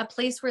a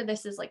place where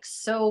this is like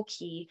so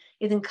key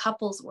is in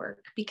couples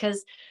work,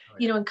 because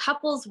in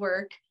couples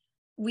work,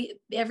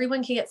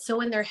 everyone can get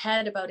so in their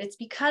head about it's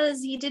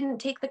because you didn't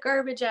take the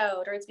garbage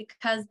out, or it's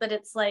because, but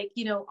it's like,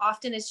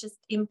 often it's just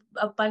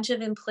a bunch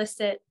of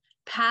implicit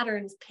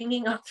patterns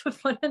pinging off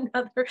of one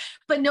another,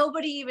 but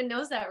nobody even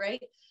knows that,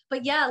 right?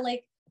 But yeah,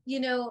 like,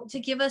 to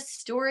give a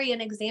story,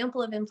 an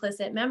example of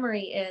implicit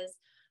memory is,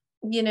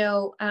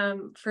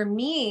 for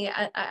me,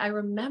 I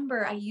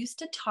remember I used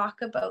to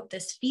talk about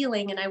this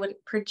feeling, and I would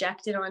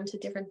project it onto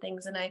different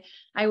things. And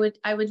I would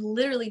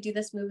literally do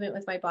this movement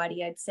with my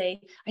body. I'd say,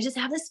 I just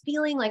have this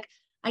feeling like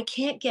I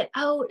can't get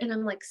out, and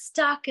I'm like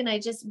stuck, and I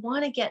just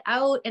want to get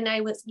out. And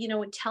I was,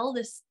 would tell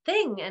this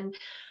thing. And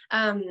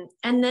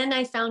then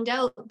I found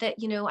out that,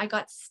 I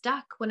got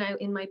stuck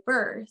in my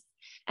birth,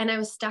 and I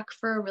was stuck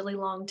for a really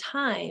long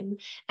time.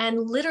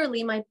 And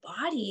literally my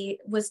body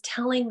was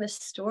telling this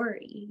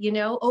story,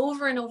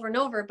 over and over and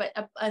over,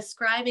 but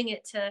ascribing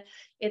it to,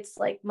 it's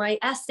like my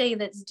essay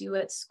that's due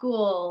at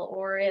school,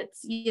 or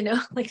it's,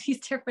 like these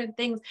different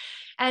things.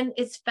 And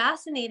it's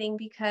fascinating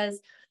because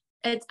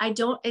it's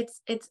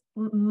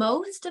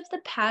most of the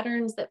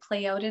patterns that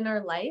play out in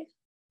our life,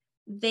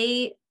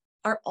 they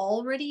are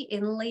already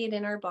inlaid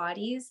in our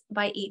bodies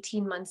by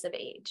 18 months of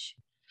age.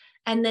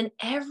 And then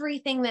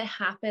everything that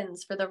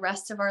happens for the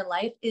rest of our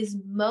life is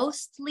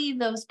mostly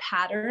those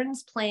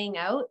patterns playing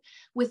out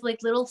with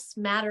like little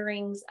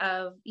smatterings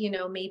of,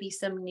 maybe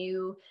some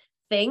new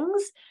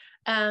things.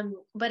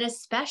 But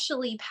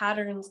especially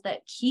patterns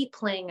that keep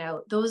playing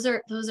out. Those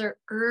are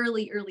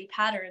early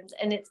patterns.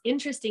 And it's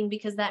interesting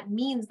because that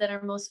means that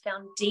our most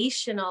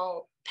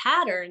foundational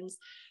patterns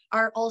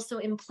are also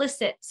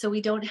implicit. So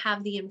we don't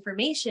have the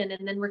information,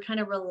 and then we're kind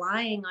of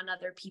relying on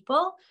other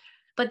people.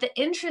 But the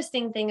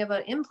interesting thing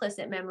about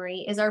implicit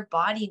memory is our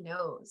body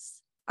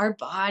knows. Our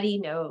body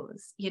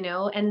knows,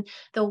 and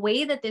the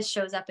way that this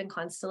shows up in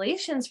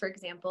constellations, for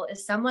example,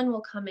 is someone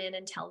will come in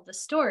and tell the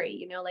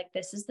story, like,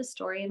 this is the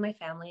story in my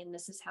family and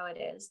this is how it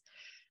is.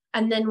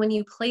 And then when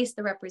you place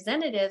the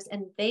representatives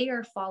and they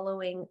are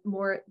following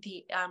more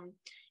the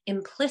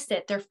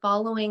implicit, they're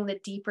following the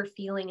deeper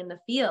feeling in the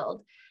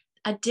field,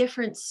 a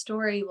different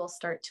story will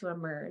start to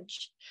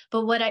emerge.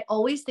 But what I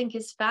always think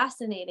is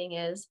fascinating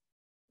is,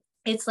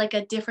 it's like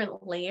a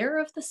different layer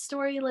of the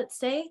story, let's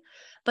say,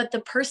 but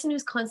the person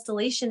whose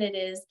constellation it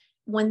is,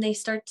 when they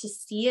start to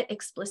see it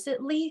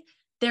explicitly,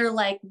 they're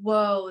like,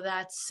 whoa,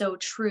 that's so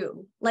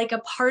true. Like a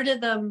part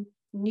of them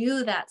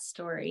knew that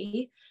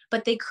story,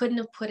 but they couldn't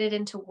have put it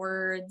into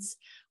words,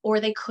 or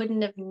they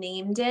couldn't have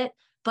named it,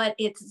 but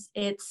it's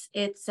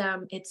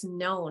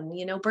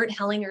known. Bert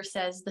Hellinger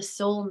says the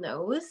soul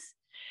knows.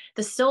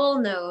 The soul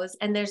knows,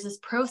 and there's this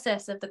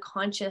process of the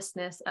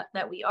consciousness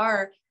that we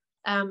are.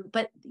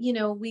 But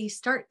we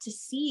start to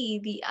see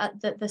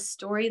the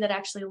story that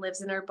actually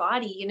lives in our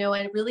body.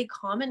 A really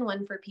common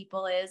one for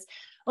people is,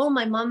 oh,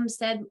 my mom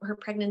said her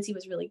pregnancy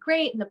was really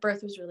great and the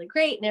birth was really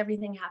great and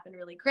everything happened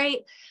really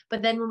great.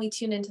 But then when we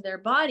tune into their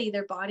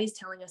body's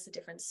telling us a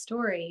different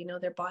story.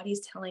 Their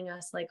body's telling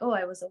us like, oh,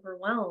 I was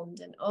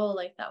overwhelmed, and oh,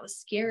 like that was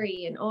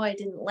scary, and oh, I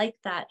didn't like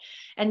that.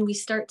 And we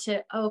start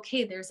to,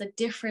 okay, there's a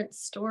different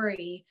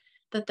story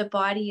that the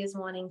body is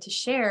wanting to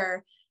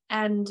share.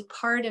 And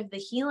part of the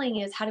healing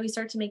is, how do we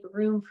start to make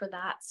room for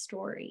that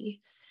story?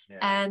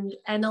 Yeah.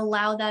 And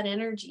allow that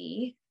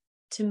energy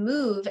to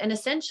move, and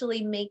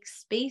essentially make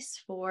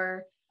space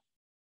for,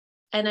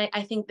 and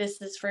I think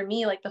this is for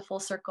me, like the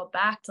full circle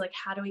back to like,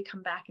 how do we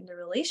come back into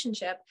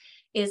relationship?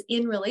 Is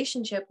in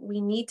relationship,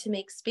 we need to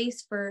make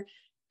space for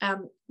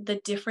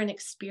the different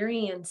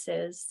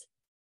experiences,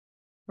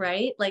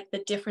 right? Like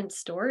the different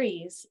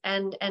stories,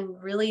 and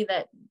really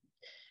that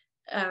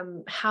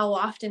how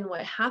often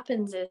what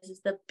happens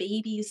is the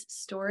baby's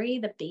story,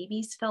 the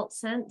baby's felt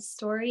sense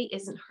story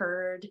isn't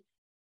heard,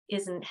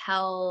 isn't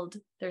held,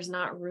 there's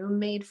not room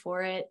made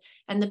for it.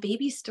 And the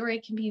baby's story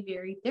can be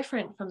very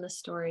different from the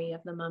story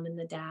of the mom and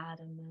the dad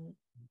and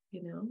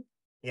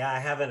Yeah, I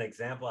have an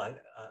example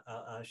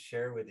I'll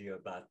share with you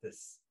about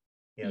this.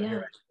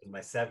 Here in my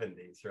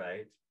 70s,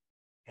 right?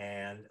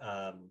 And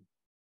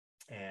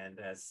And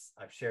as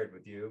I've shared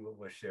with you, but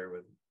will share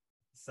with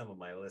some of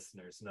my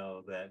listeners,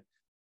 know that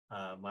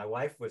my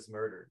wife was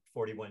murdered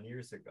 41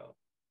 years ago.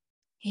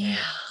 Yeah.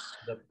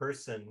 And the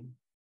person,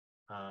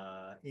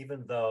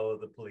 even though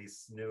the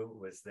police knew it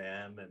was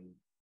them,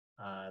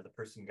 and the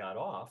person got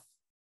off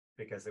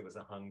because it was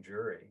a hung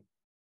jury.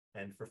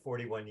 And for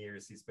 41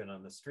 years, he's been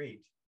on the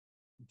street.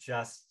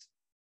 Just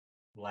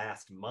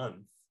last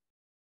month,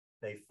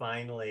 they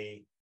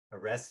finally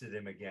arrested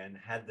him again,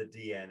 had the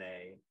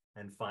DNA,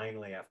 and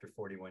finally, after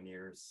 41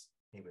 years,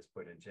 he was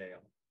put in jail.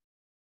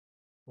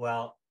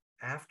 Well,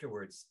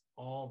 afterwards,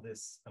 all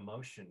this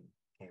emotion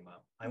came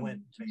up. I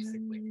went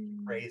basically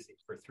crazy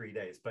for 3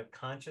 days, but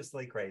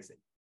consciously crazy.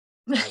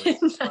 I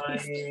was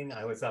crying,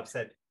 I was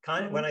upset.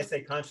 When I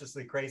say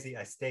consciously crazy,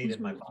 I stayed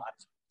in my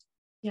body.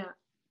 Yeah.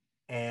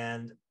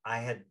 And I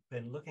had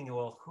been looking at,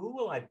 well, who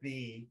will I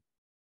be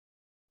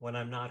when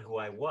I'm not who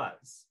I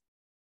was?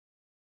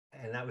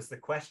 And that was the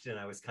question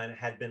I was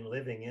had been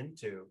living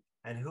into.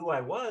 And who I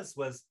was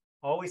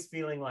always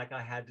feeling like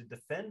I had to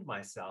defend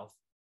myself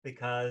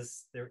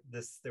because there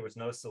was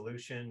no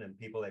solution, and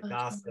people had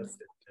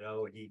gossiped. You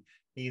know,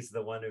 he's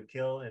the one who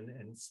killed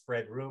and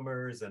spread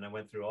rumors, and I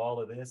went through all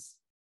of this,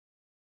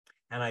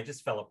 and I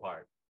just fell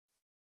apart.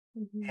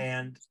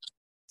 And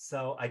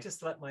so I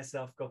just let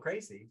myself go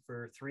crazy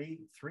for three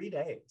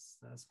days.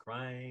 I was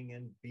crying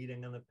and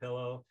beating on the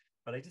pillow,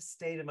 but I just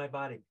stayed in my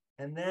body.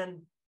 And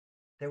then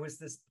there was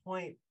this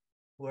point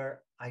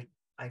where I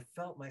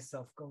felt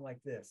myself go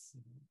like this.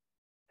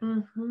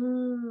 And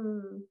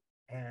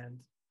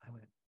I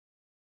went,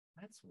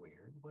 that's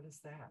weird. What is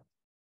that?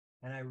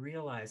 And I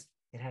realized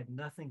it had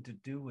nothing to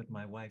do with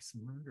my wife's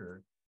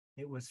murder.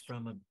 It was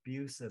from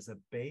abuse as a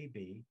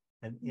baby,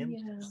 an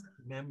implicit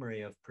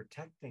memory of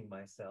protecting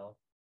myself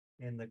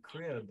in the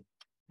crib.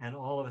 And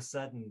all of a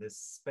sudden, this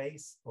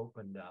space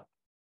opened up,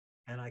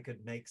 and I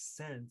could make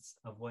sense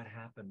of what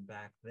happened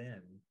back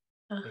then,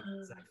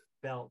 because I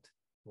felt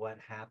what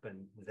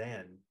happened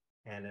then,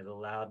 and it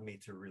allowed me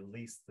to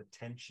release the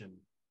tension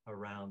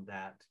around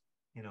that,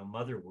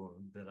 mother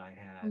wound that I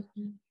had.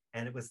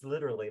 And it was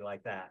literally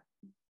like that,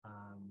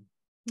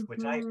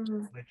 which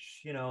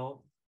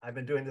I've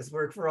been doing this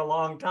work for a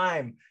long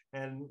time,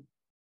 and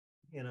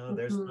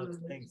there's those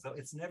things. So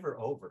it's never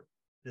over.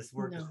 This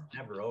work is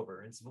never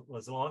over. And so,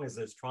 as long as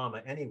there's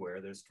trauma anywhere,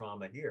 there's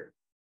trauma here.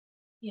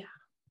 Yeah.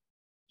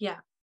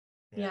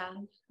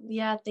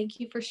 Thank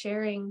you for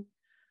sharing.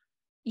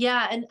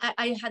 Yeah. And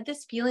I had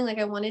this feeling like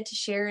I wanted to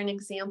share an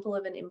example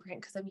of an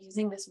imprint, because I'm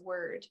using this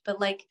word, but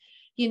like,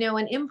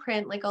 an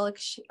imprint, like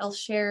I'll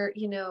share,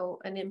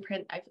 an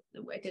imprint. I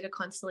did a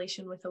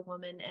constellation with a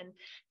woman, and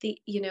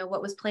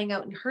what was playing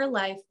out in her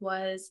life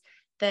was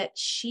that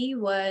she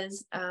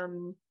was,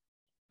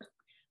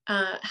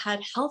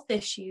 had health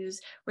issues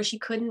where she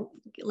couldn't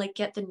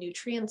get the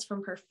nutrients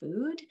from her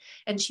food,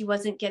 and she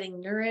wasn't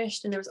getting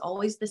nourished, and there was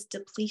always this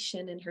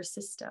depletion in her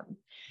system.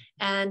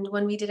 And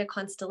when we did a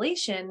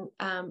constellation,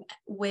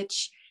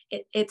 which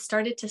it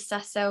started to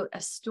suss out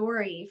a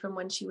story from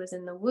when she was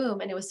in the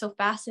womb. And it was so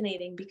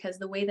fascinating because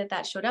the way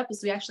that showed up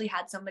is we actually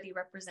had somebody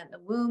represent the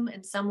womb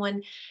and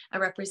someone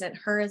represent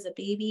her as a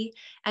baby.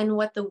 And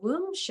what the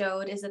womb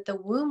showed is that the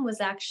womb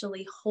was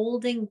actually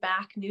holding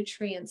back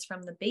nutrients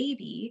from the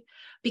baby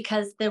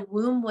because the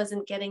womb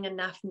wasn't getting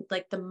enough,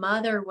 like the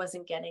mother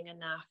wasn't getting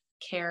enough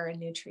care and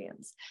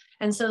nutrients.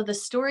 And so the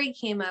story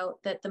came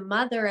out that the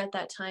mother at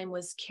that time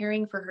was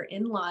caring for her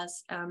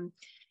in-laws,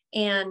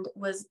 and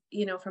was,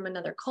 from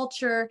another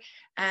culture,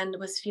 and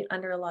was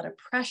under a lot of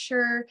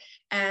pressure,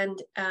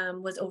 and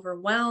was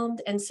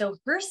overwhelmed. And so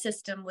her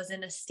system was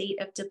in a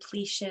state of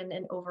depletion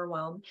and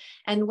overwhelm.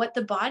 And what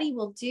the body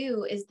will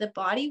do is the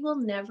body will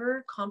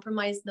never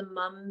compromise the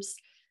mom's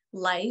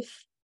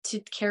life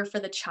to care for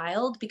the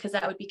child, because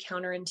that would be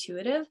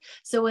counterintuitive.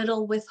 So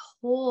it'll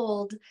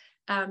withhold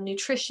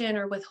nutrition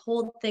or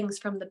withhold things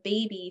from the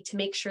baby to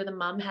make sure the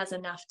mom has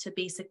enough to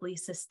basically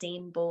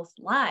sustain both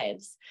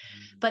lives.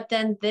 But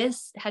then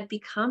this had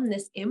become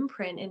this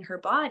imprint in her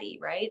body,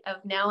 right? Of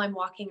now I'm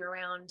walking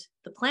around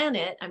the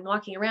planet, I'm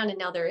walking around, and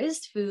now there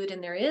is food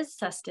and there is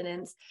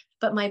sustenance,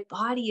 but my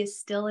body is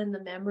still in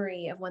the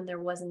memory of when there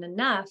wasn't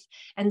enough.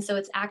 And so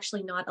it's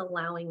actually not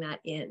allowing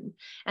that in.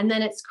 And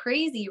then it's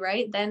crazy,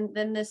 right? Then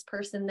this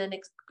person then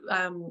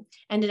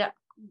ended up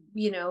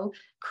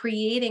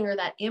creating, or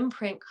that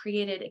imprint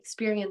created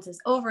experiences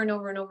over and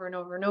over and over and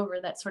over and over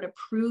that sort of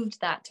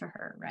proved that to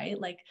her, right?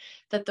 Like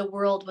that the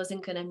world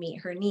wasn't going to meet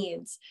her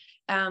needs.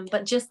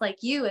 But just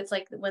like you, it's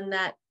like when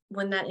that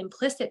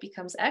implicit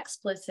becomes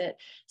explicit,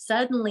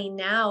 suddenly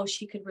now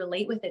she could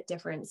relate with it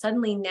different.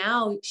 Suddenly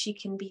now she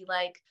can be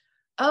like,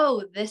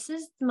 oh, this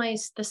is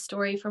the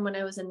story from when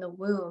I was in the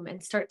womb,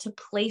 and start to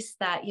place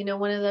that,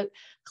 one of the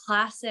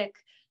classic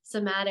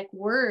somatic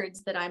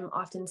words that I'm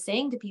often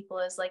saying to people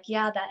is like,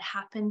 yeah, that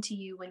happened to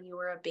you when you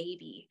were a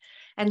baby,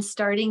 and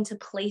starting to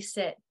place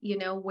it,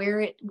 where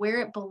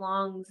it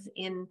belongs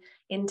in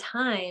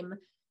time.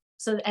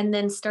 So, and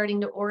then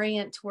starting to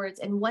orient towards,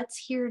 and what's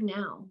here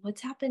now,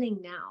 what's happening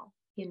now,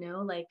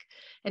 like,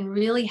 and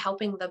really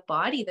helping the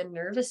body, the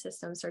nervous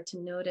system start to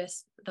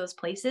notice those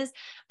places.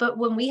 But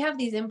when we have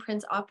these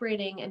imprints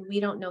operating and we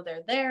don't know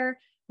they're there,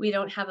 we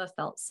don't have a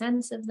felt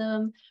sense of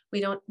them,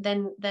 we don't,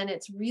 then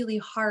it's really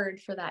hard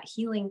for that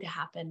healing to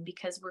happen,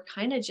 because we're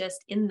kind of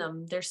just in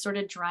them. They're sort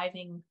of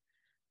driving.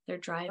 They're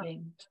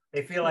driving.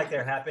 They feel like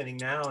they're happening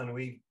now and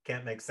we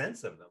can't make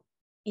sense of them.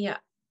 Yeah.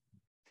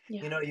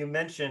 You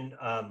mentioned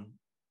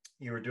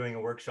you were doing a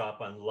workshop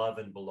on love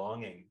and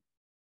belonging.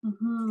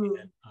 Mm-hmm.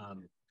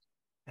 And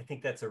I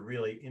think that's a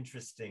really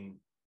interesting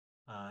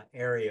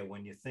area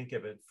when you think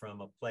of it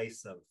from a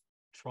place of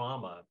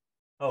trauma.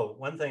 Oh,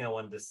 one thing I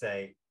wanted to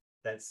say,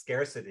 that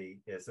scarcity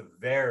is a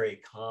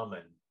very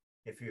common,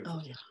 if you're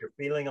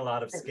feeling a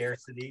lot of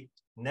scarcity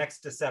next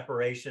to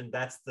separation,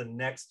 that's the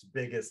next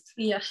biggest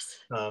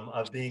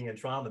of being in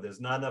trauma. There's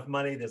not enough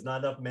money, there's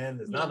not enough men,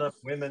 there's not enough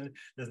women,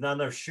 there's not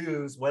enough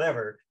shoes,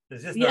 whatever.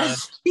 There's just not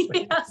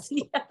enough.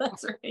 Yeah,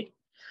 that's right.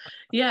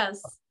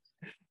 Yes.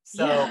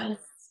 So,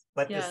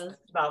 but this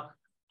about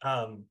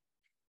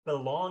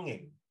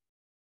belonging,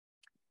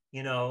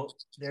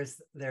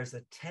 there's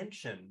a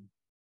tension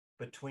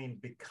between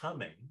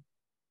becoming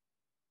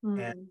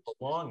and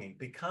belonging.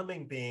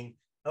 Becoming being,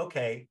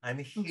 okay, I'm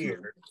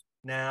here.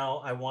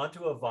 Now I want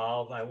to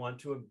evolve. I want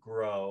to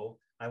grow.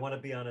 I want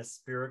to be on a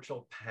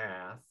spiritual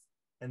path.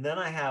 And then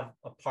I have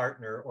a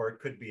partner, or it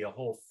could be a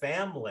whole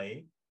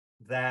family,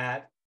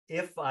 that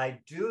if I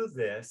do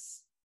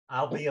this,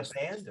 I'll be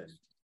abandoned.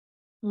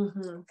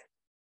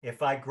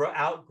 If I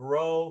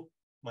outgrow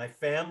my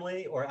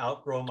family or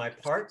outgrow my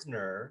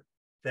partner,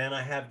 then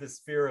I have this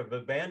fear of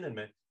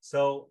abandonment.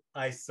 So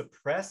I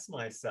suppress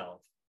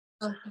myself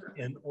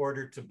in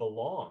order to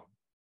belong.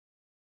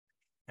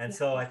 And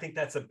so I think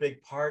that's a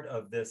big part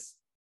of this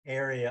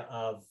area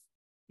of,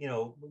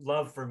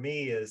 love for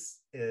me is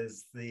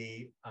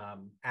the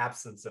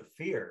absence of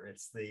fear.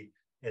 It's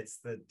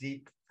the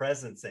deep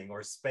presencing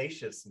or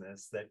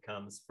spaciousness that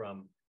comes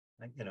from,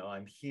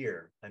 I'm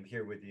here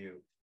with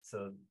you.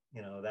 So,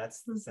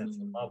 that's the sense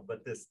of love.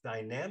 But this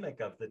dynamic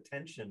of the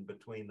tension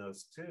between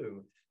those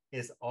two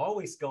is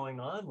always going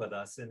on with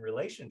us in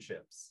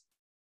relationships.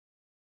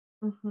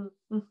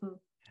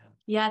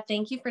 Yeah,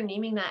 thank you for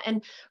naming that.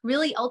 And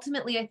really,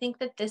 ultimately, I think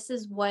that this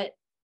is what,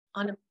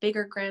 on a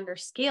bigger, grander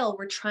scale,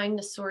 we're trying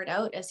to sort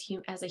out as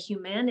a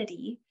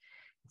humanity,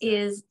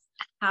 is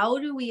how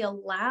do we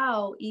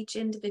allow each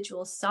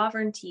individual's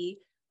sovereignty,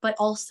 but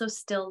also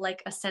still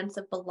like a sense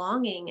of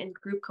belonging and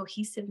group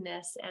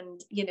cohesiveness,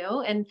 and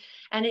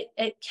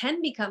it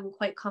can become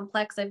quite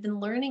complex. I've been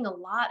learning a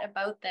lot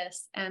about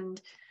this, and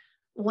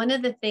one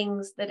of the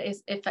things that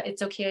is, if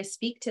it's okay, I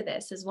speak to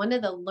this, is one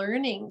of the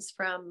learnings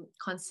from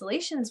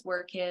Constellation's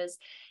work is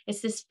it's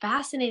this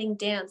fascinating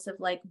dance of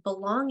like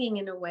belonging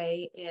in a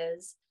way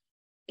is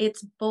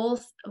it's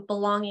both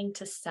belonging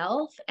to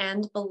self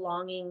and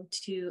belonging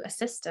to a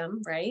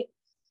system, right?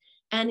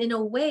 And in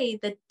a way,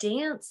 the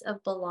dance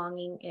of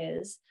belonging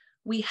is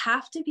we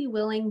have to be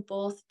willing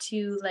both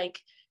to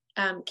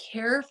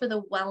care for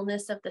the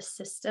wellness of the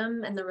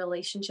system and the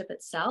relationship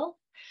itself,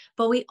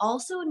 but we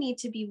also need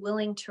to be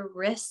willing to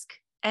risk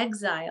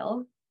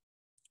exile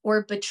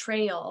or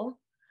betrayal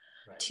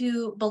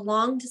to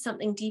belong to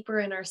something deeper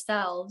in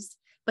ourselves.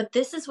 But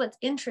this is what's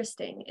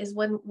interesting, is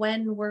when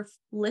we're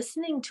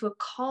listening to a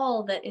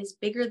call that is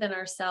bigger than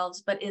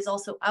ourselves, but is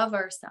also of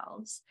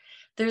ourselves,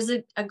 there's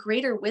a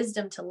greater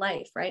wisdom to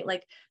life, right?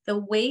 Like the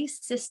way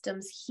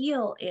systems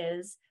heal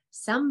is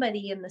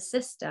somebody in the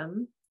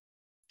system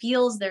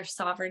feels their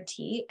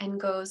sovereignty and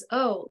goes,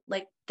 oh,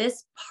 like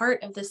this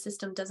part of the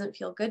system doesn't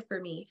feel good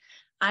for me.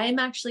 I'm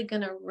actually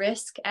going to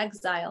risk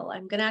exile.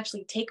 I'm going to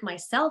actually take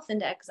myself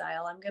into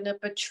exile. I'm going to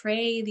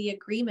betray the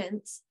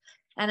agreements.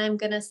 And I'm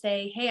going to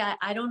say, hey,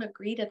 I don't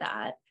agree to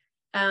that.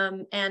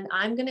 And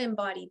I'm going to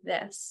embody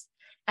this.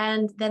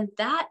 And then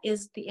that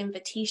is the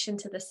invitation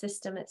to the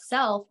system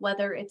itself,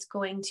 whether it's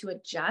going to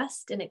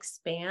adjust and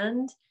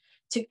expand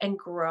and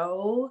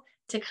grow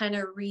to kind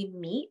of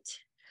re-meet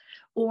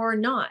or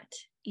not.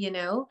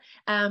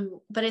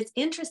 But it's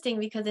interesting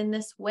because in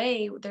this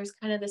way, there's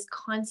kind of this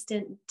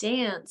constant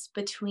dance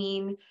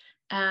between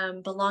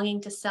belonging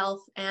to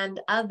self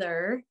and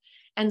other,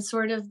 and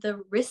sort of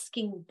the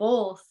risking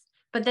both.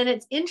 But then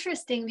it's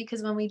interesting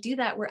because when we do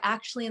that, we're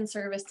actually in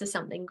service to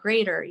something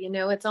greater.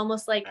 It's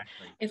almost like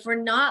if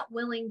we're not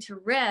willing to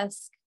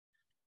risk,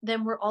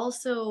 then we're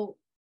also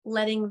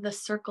letting the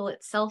circle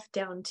itself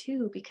down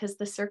too, because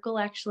the circle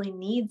actually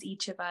needs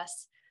each of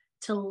us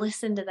to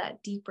listen to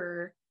that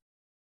deeper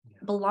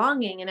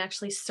belonging and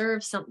actually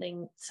serve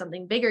something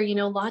bigger.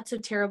 Lots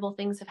of terrible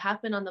things have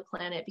happened on the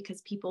planet because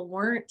people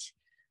weren't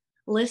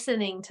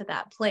listening to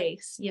that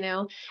place,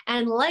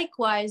 and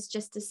likewise,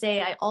 just to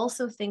say, I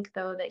also think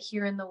though that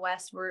here in the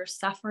West, we're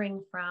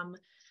suffering from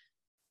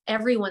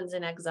everyone's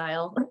in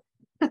exile.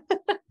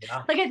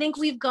 Like I think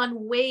we've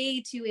gone way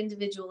too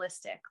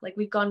individualistic. Like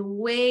we've gone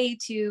way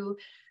too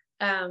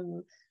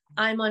I'm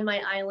on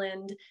my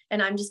island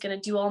and I'm just going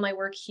to do all my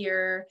work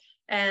here.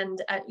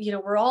 And,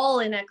 we're all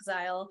in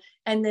exile,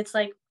 and it's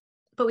like,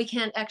 but we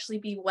can't actually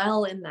be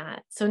well in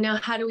that. So now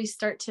how do we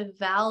start to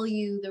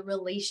value the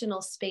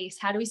relational space?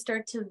 How do we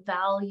start to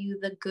value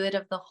the good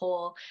of the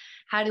whole?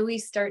 How do we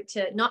start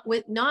to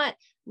not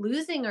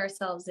losing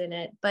ourselves in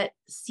it, but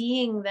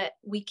seeing that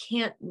we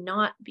can't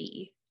not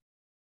be?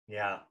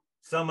 Yeah.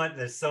 So much,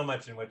 there's so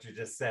much in what you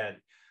just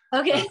said.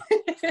 Okay.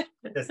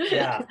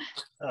 Yeah.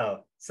 Oh,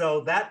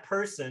 so that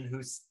person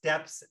who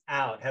steps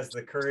out, has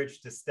the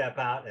courage to step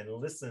out and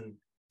listen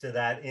to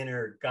that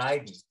inner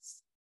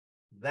guidance,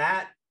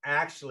 that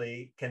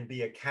actually can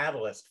be a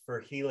catalyst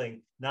for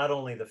healing not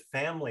only the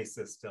family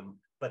system,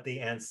 but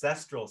the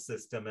ancestral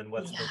system and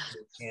what's been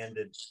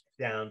handed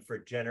down for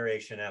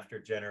generation after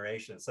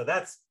generation. So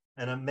that's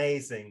an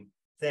amazing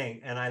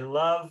thing. And I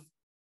love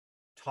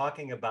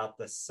talking about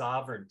the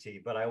sovereignty,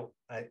 but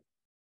it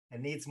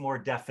needs more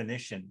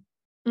definition.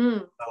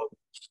 So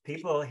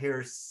people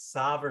hear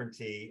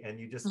sovereignty, and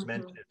you just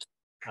mentioned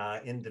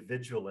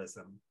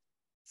individualism.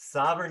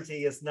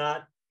 Sovereignty is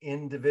not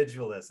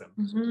individualism.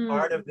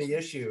 Part of the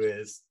issue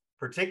is,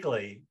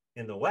 particularly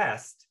in the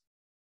West,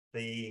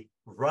 the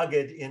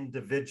rugged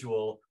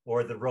individual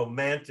or the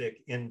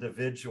romantic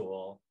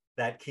individual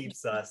that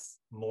keeps us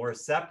more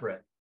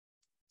separate.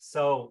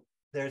 So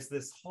there's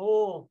this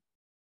whole,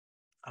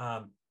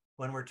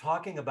 when we're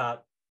talking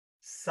about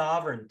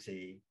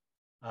sovereignty,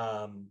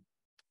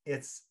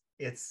 it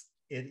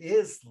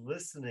is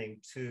listening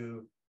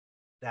to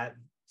that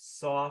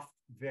soft,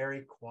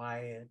 very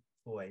quiet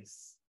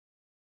voice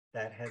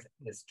that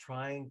is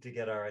trying to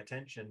get our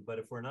attention. But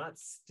if we're not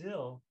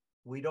still,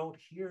 we don't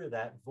hear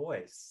that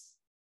voice.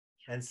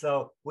 And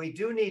so we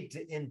do need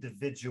to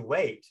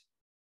individuate.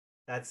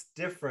 That's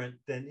different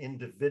than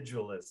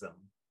individualism.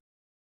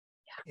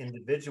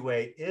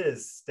 Individuate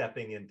is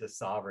stepping into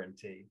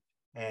sovereignty,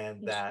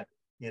 and that,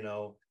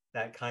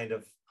 that kind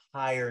of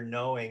higher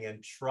knowing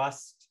and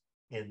trust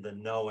in the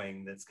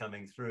knowing that's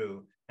coming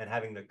through, and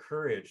having the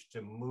courage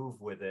to move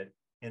with it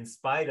in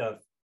spite of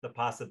the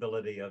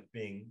possibility of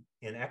being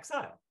in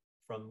exile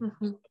from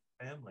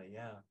family.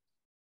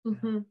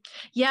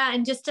 Yeah.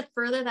 And just to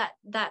further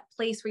that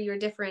place where you're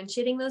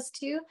differentiating those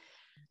two,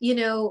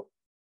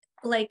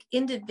 like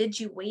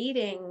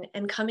individuating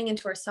and coming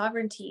into our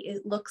sovereignty,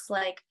 it looks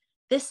like,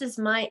 this is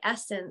my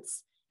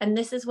essence, and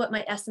this is what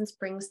my essence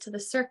brings to the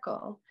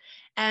circle.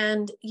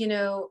 And,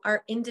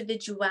 our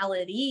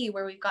individuality,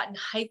 where we've gotten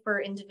hyper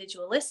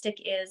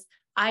individualistic, is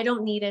I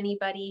don't need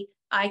anybody.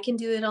 I can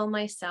do it all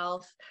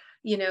myself.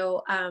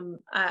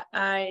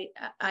 I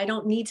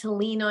don't need to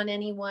lean on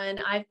anyone.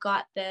 I've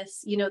got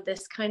this,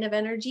 this kind of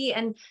energy.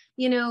 And,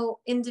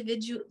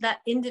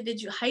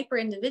 hyper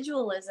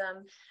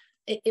individualism,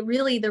 it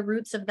really, the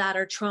roots of that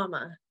are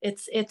trauma.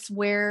 It's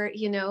where,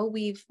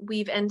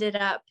 we've ended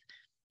up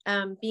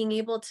being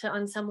able to,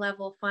 on some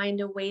level,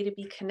 find a way to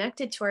be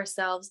connected to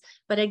ourselves.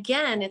 But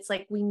again, it's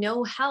like we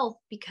know health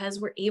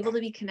because we're able to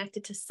be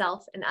connected to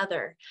self and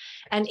other.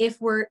 And if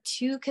we're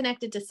too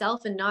connected to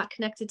self and not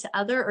connected to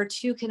other, or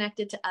too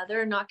connected to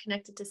other and not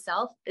connected to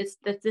self, it's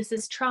that this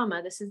is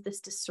trauma. This is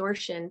this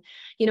distortion.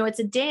 It's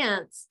a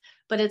dance,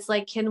 but it's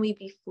like, can we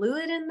be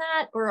fluid in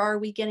that? Or are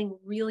we getting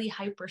really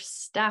hyper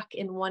stuck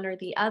in one or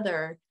the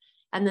other?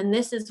 And then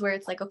this is where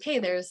it's like, okay,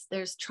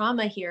 there's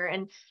trauma here.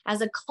 And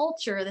as a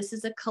culture, this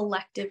is a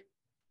collective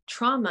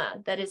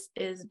trauma that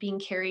is being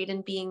carried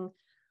and being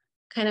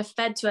kind of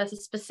fed to us,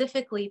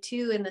 specifically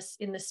too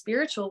in the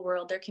spiritual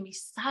world. There can be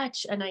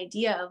such an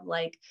idea of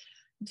like,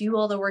 do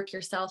all the work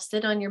yourself,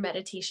 sit on your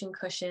meditation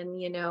cushion,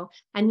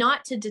 and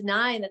not to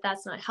deny that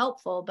that's not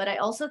helpful. But I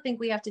also think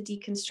we have to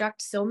deconstruct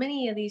so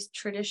many of these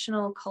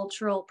traditional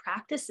cultural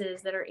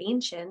practices that are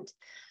ancient.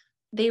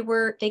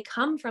 They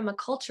come from a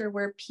culture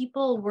where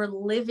people were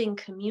living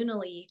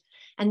communally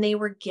and they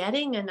were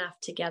getting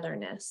enough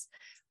togetherness.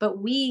 But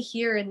we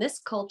here in this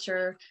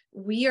culture,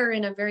 we are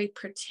in a very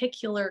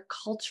particular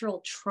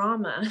cultural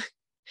trauma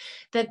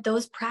that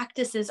those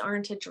practices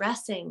aren't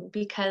addressing,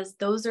 because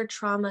those are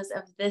traumas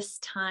of this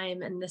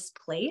time and this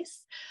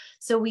place.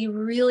 So we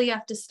really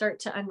have to start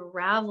to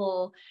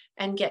unravel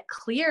and get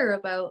clear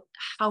about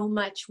how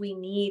much we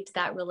need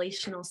that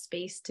relational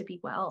space to be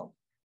well.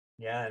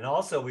 Yeah, and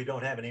also we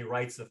don't have any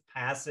rites of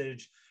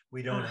passage.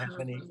 We don't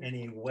have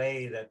any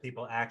way that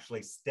people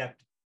actually step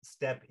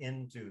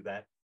into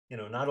that,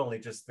 not only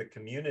just the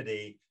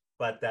community,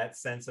 but that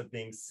sense of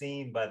being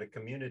seen by the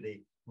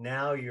community.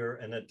 Now you're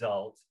an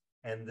adult,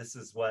 and this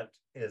is what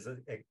is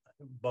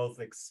both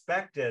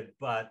expected,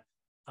 but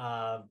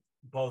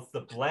both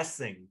the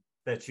blessing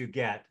that you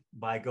get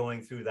by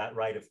going through that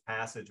rite of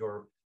passage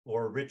or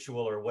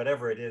ritual or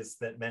whatever it is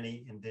that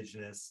many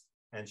Indigenous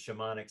and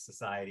shamanic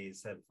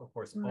societies have, of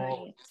course,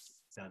 all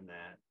done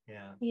that.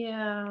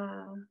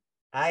 Yeah.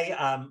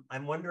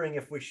 I'm wondering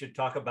if we should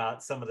talk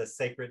about some of the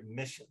sacred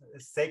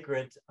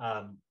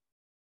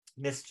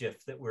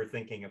mischief that we're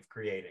thinking of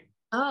creating.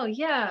 Oh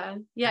yeah.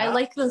 I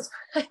like those.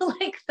 I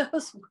like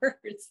those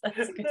words.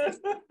 That's good.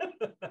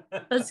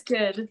 That's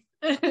good.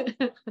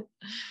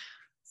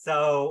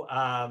 So,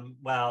 I'm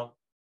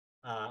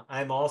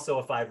also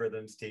a 5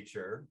 rhythms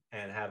teacher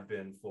and have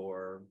been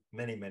for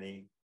many,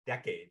 many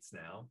decades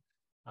now.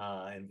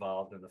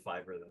 involved in the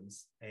five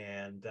rhythms,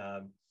 and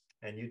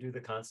you do the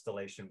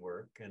constellation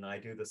work, and I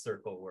do the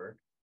circle work.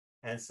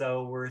 And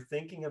so we're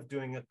thinking of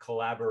doing a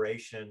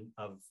collaboration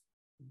of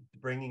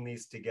bringing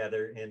these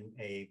together in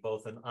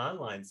both an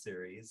online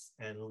series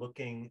and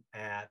looking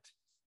at,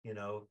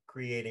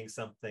 creating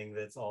something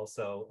that's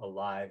also a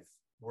live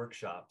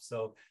workshop.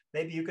 So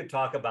maybe you could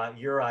talk about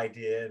your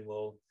idea, and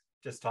we'll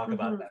just talk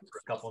about that for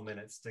a couple of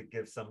minutes to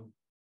give some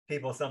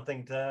people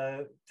something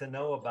to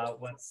know about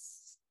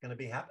what's going to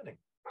be happening.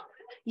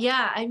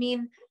 Yeah, I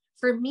mean,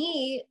 for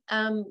me,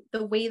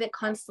 the way that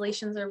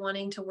constellations are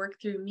wanting to work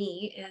through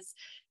me is,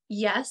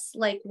 yes,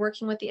 like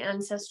working with the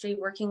ancestry,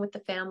 working with the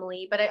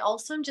family, but I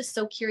also am just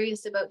so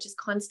curious about just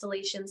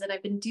constellations. And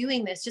I've been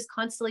doing this, just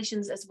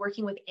constellations as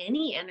working with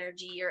any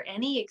energy or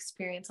any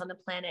experience on the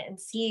planet, and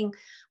seeing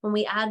when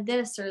we add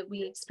this or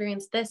we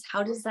experience this,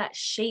 how does that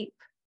shape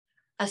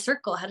a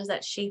circle? How does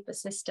that shape a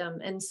system?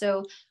 And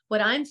so what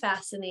I'm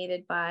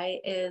fascinated by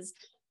is,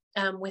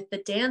 with the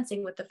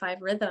dancing, with the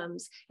five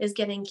rhythms, is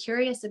getting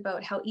curious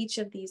about how each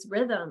of these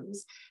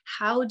rhythms,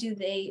 how do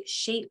they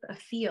shape a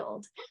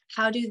field?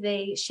 How do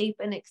they shape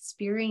an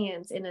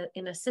experience in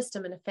a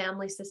system, in a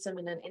family system,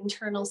 in an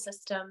internal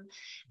system?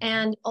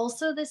 And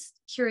also this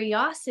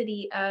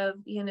curiosity of,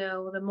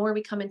 the more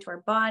we come into our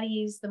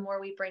bodies, the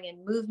more we bring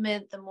in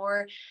movement, the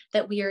more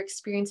that we are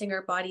experiencing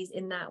our bodies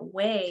in that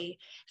way,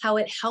 how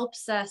it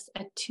helps us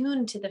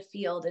attune to the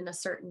field in a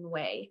certain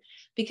way.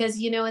 Because,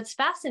 it's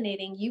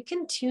fascinating. You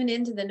can tune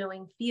into the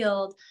knowing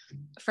field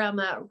from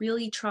a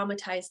really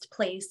traumatized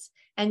place,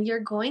 and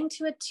you're going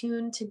to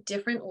attune to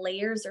different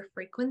layers or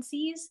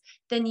frequencies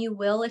than you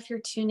will if you're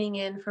tuning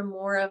in from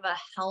more of a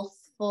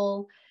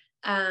healthful,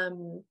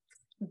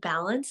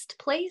 balanced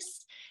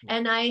place.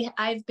 And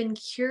I've been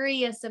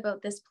curious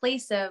about this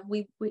place of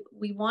we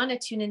want to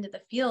tune into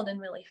the field and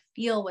really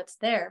feel what's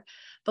there,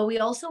 but we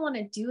also want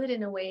to do it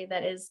in a way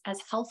that is as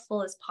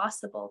healthful as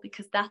possible,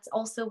 because that's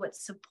also what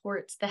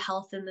supports the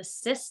health in the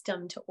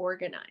system to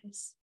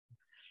organize.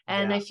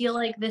 And I feel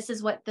like this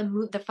is what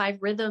the five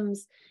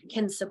rhythms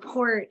can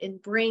support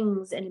and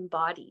brings and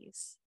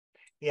embodies.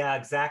 Yeah,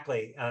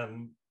 exactly.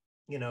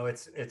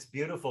 It's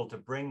beautiful to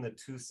bring the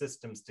two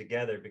systems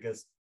together,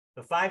 because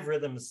the five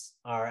rhythms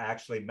are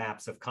actually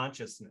maps of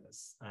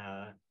consciousness,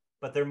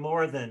 but they're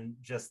more than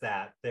just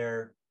that.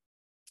 There's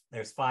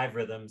five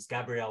rhythms.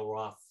 Gabrielle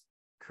Roth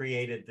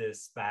created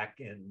this back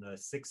in the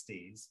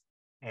 60s.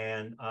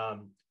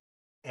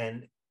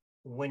 And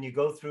when you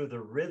go through the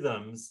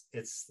rhythms,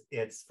 it's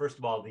first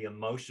of all the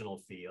emotional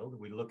field.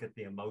 We look at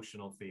the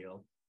emotional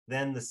field,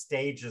 then the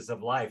stages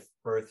of life: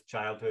 birth,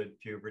 childhood,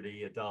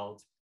 puberty,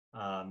 adult,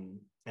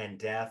 and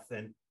death,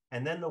 and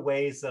then the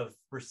ways of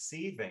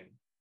perceiving,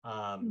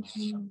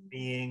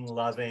 being,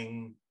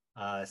 loving,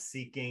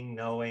 seeking,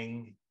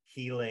 knowing,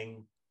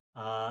 healing,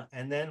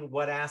 and then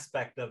what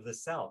aspect of the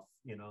self,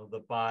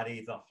 the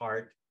body, the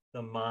heart,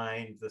 the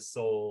mind, the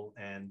soul,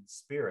 and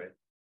spirit.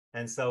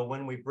 And so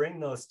when we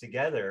bring those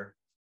together,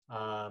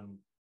 and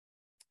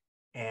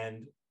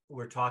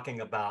we're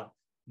talking about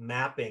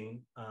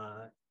mapping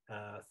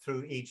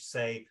through each,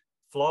 say,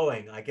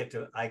 flowing, I get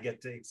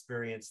to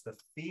experience the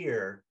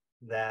fear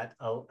that,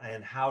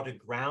 and how to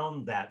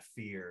ground that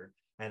fear,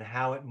 and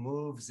how it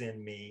moves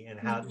in me, and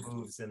how it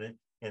moves in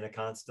a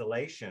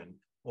constellation.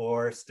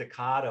 Or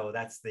staccato,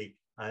 that's the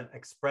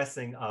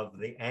expressing of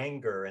the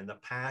anger and the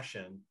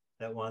passion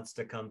that wants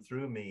to come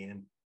through me.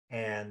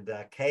 And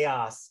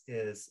chaos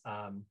is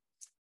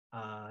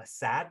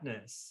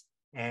sadness,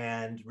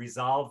 and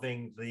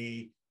resolving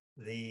the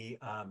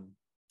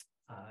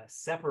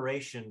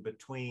separation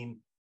between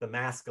the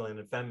masculine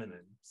and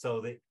feminine.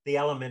 So the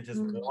element is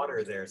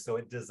water there, so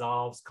it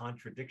dissolves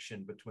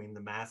contradiction between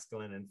the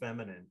masculine and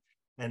feminine.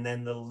 And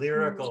then the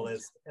lyrical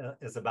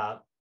is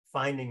about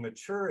finding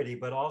maturity,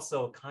 but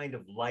also kind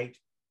of light,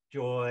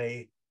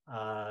 joy,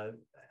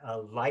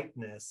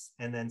 lightness.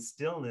 And then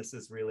stillness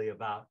is really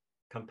about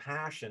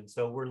compassion.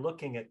 So we're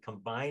looking at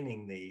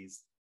combining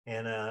these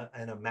in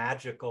a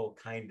magical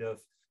kind of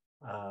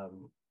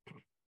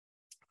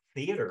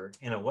theater,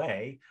 in a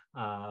way,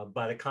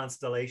 but a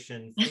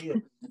constellation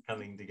theater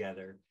coming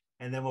together.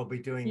 And then we'll be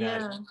doing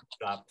that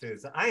job too.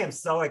 So I am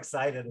so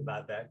excited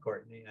about that,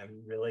 Courtney.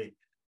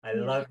 I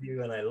love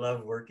you, and I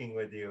love working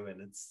with you.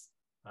 And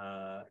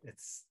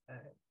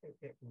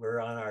we're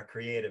on our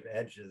creative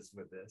edges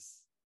with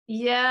this.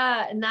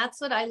 Yeah. And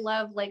that's what I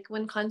love. Like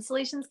when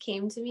constellations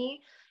came to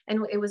me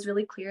and it was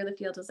really clear, the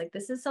field was like,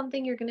 this is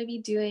something you're going to be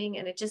doing.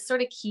 And it just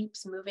sort of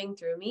keeps moving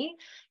through me.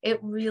 It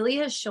really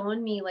has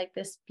shown me like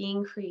this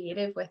being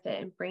creative with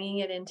it and bringing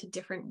it into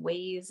different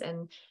ways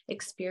and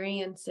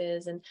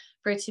experiences, and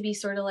for it to be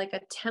sort of like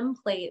a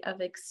template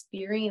of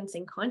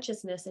experiencing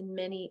consciousness in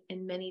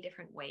many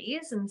different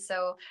ways. And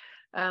so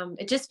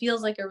it just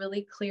feels like a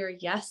really clear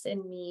yes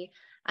in me.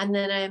 And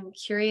then I'm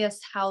curious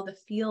how the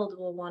field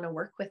will want to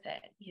work with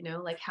it,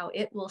 like how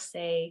it will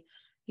say,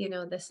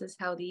 this is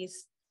how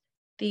these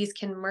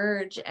can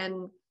merge.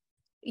 And,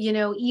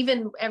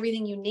 even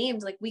everything you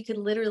named, like we could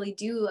literally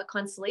do a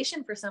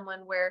constellation for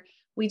someone where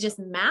we just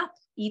map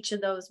each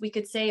of those. We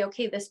could say,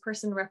 okay, this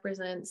person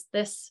represents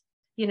this,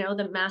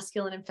 the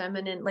masculine and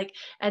feminine, like,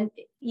 and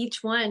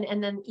each one,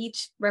 and then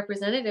each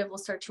representative will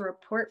start to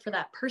report for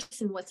that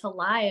person what's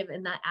alive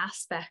in that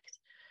aspect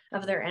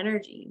of their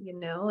energy,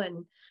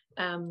 and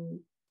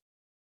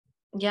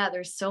yeah,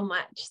 there's so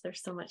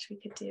much we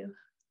could do.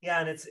 Yeah,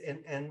 and it's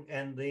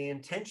and the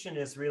intention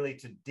is really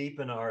to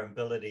deepen our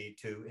ability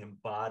to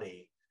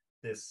embody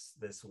this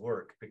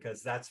work,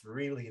 because that's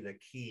really the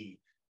key.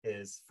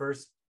 Is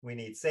first we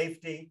need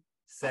safety,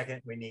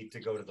 second we need to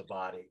go to the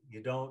body.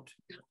 You don't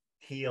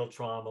heal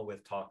trauma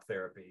with talk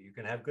therapy. You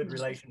can have good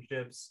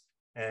relationships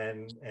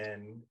and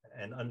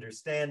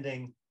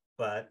understanding,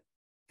 but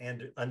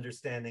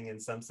understanding in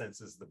some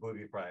senses the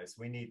booby prize.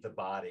 We need the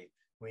body.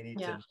 We need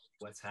to know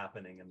what's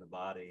happening in the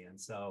body. And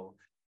so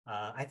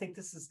I think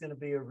this is going to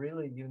be a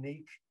really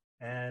unique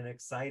and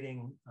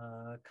exciting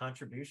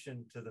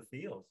contribution to the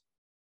field.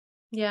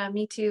 Yeah,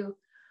 me too.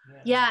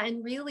 Yeah,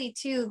 and really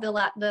too, the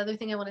other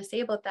thing I want to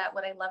say about that,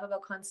 what I love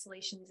about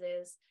constellations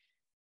is,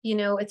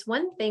 it's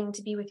one thing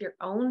to be with your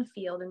own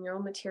field and your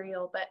own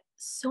material, but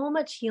so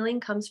much healing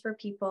comes for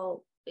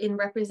people in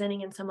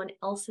representing in someone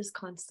else's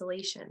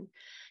constellation.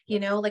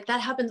 Like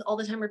that happens all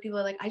the time, where people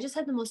are like, I just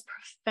had the most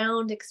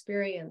profound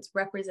experience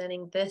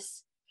representing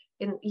this.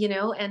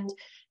 And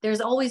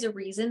there's always a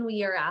reason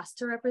we are asked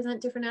to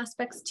represent different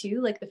aspects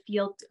too. Like the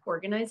field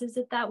organizes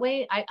it that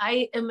way.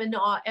 I am in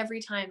awe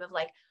every time of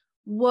like,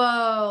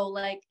 whoa,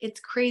 like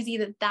it's crazy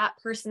that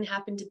person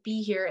happened to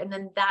be here, and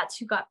then that's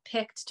who got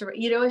picked to,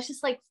 it's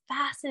just like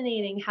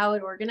fascinating how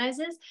it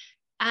organizes.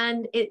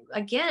 And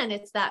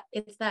it's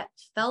that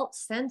felt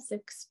sense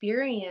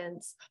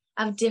experience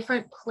of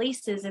different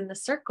places in the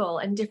circle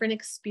and different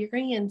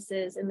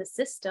experiences in the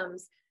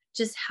systems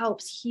just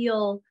helps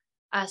heal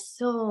us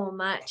so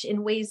much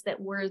in ways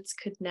that words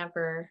could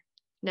never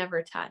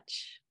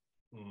touch.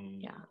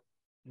 Yeah.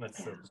 That's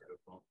so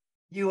beautiful.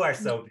 You are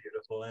so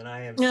beautiful, and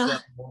I am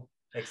so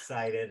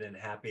excited and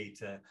happy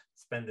to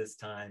spend this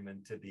time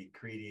and to be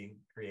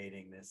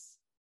creating this.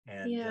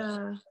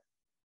 And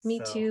me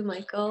too,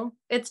 Michael.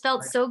 It's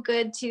felt so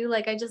good too.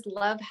 Like I just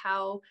love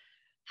how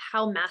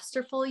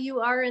masterful you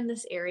are in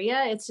this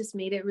area. It's just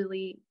made it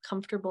really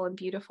comfortable and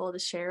beautiful to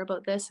share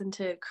about this and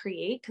to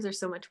create, because there's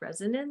so much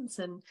resonance.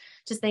 And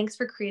just thanks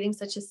for creating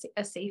such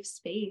a safe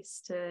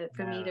space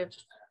for me to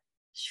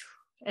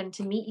and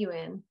to meet you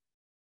in.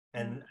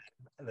 And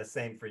the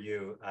same for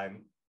you.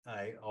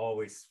 I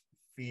always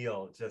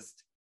feel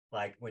just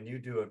like when you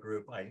do a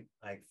group, I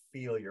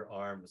feel your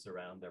arms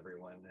around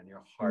everyone and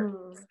your heart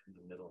in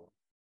the middle,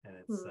 and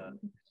it's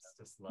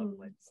just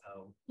lovely.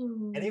 So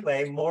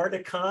anyway, more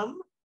to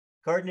come.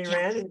 Courtney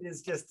Wren, it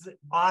is just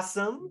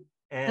awesome,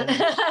 and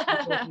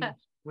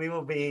we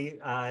will be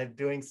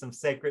doing some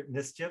sacred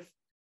mischief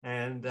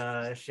and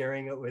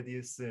sharing it with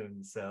you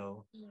soon.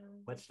 So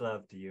much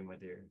love to you, my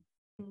dear.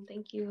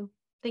 Thank you,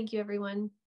 everyone.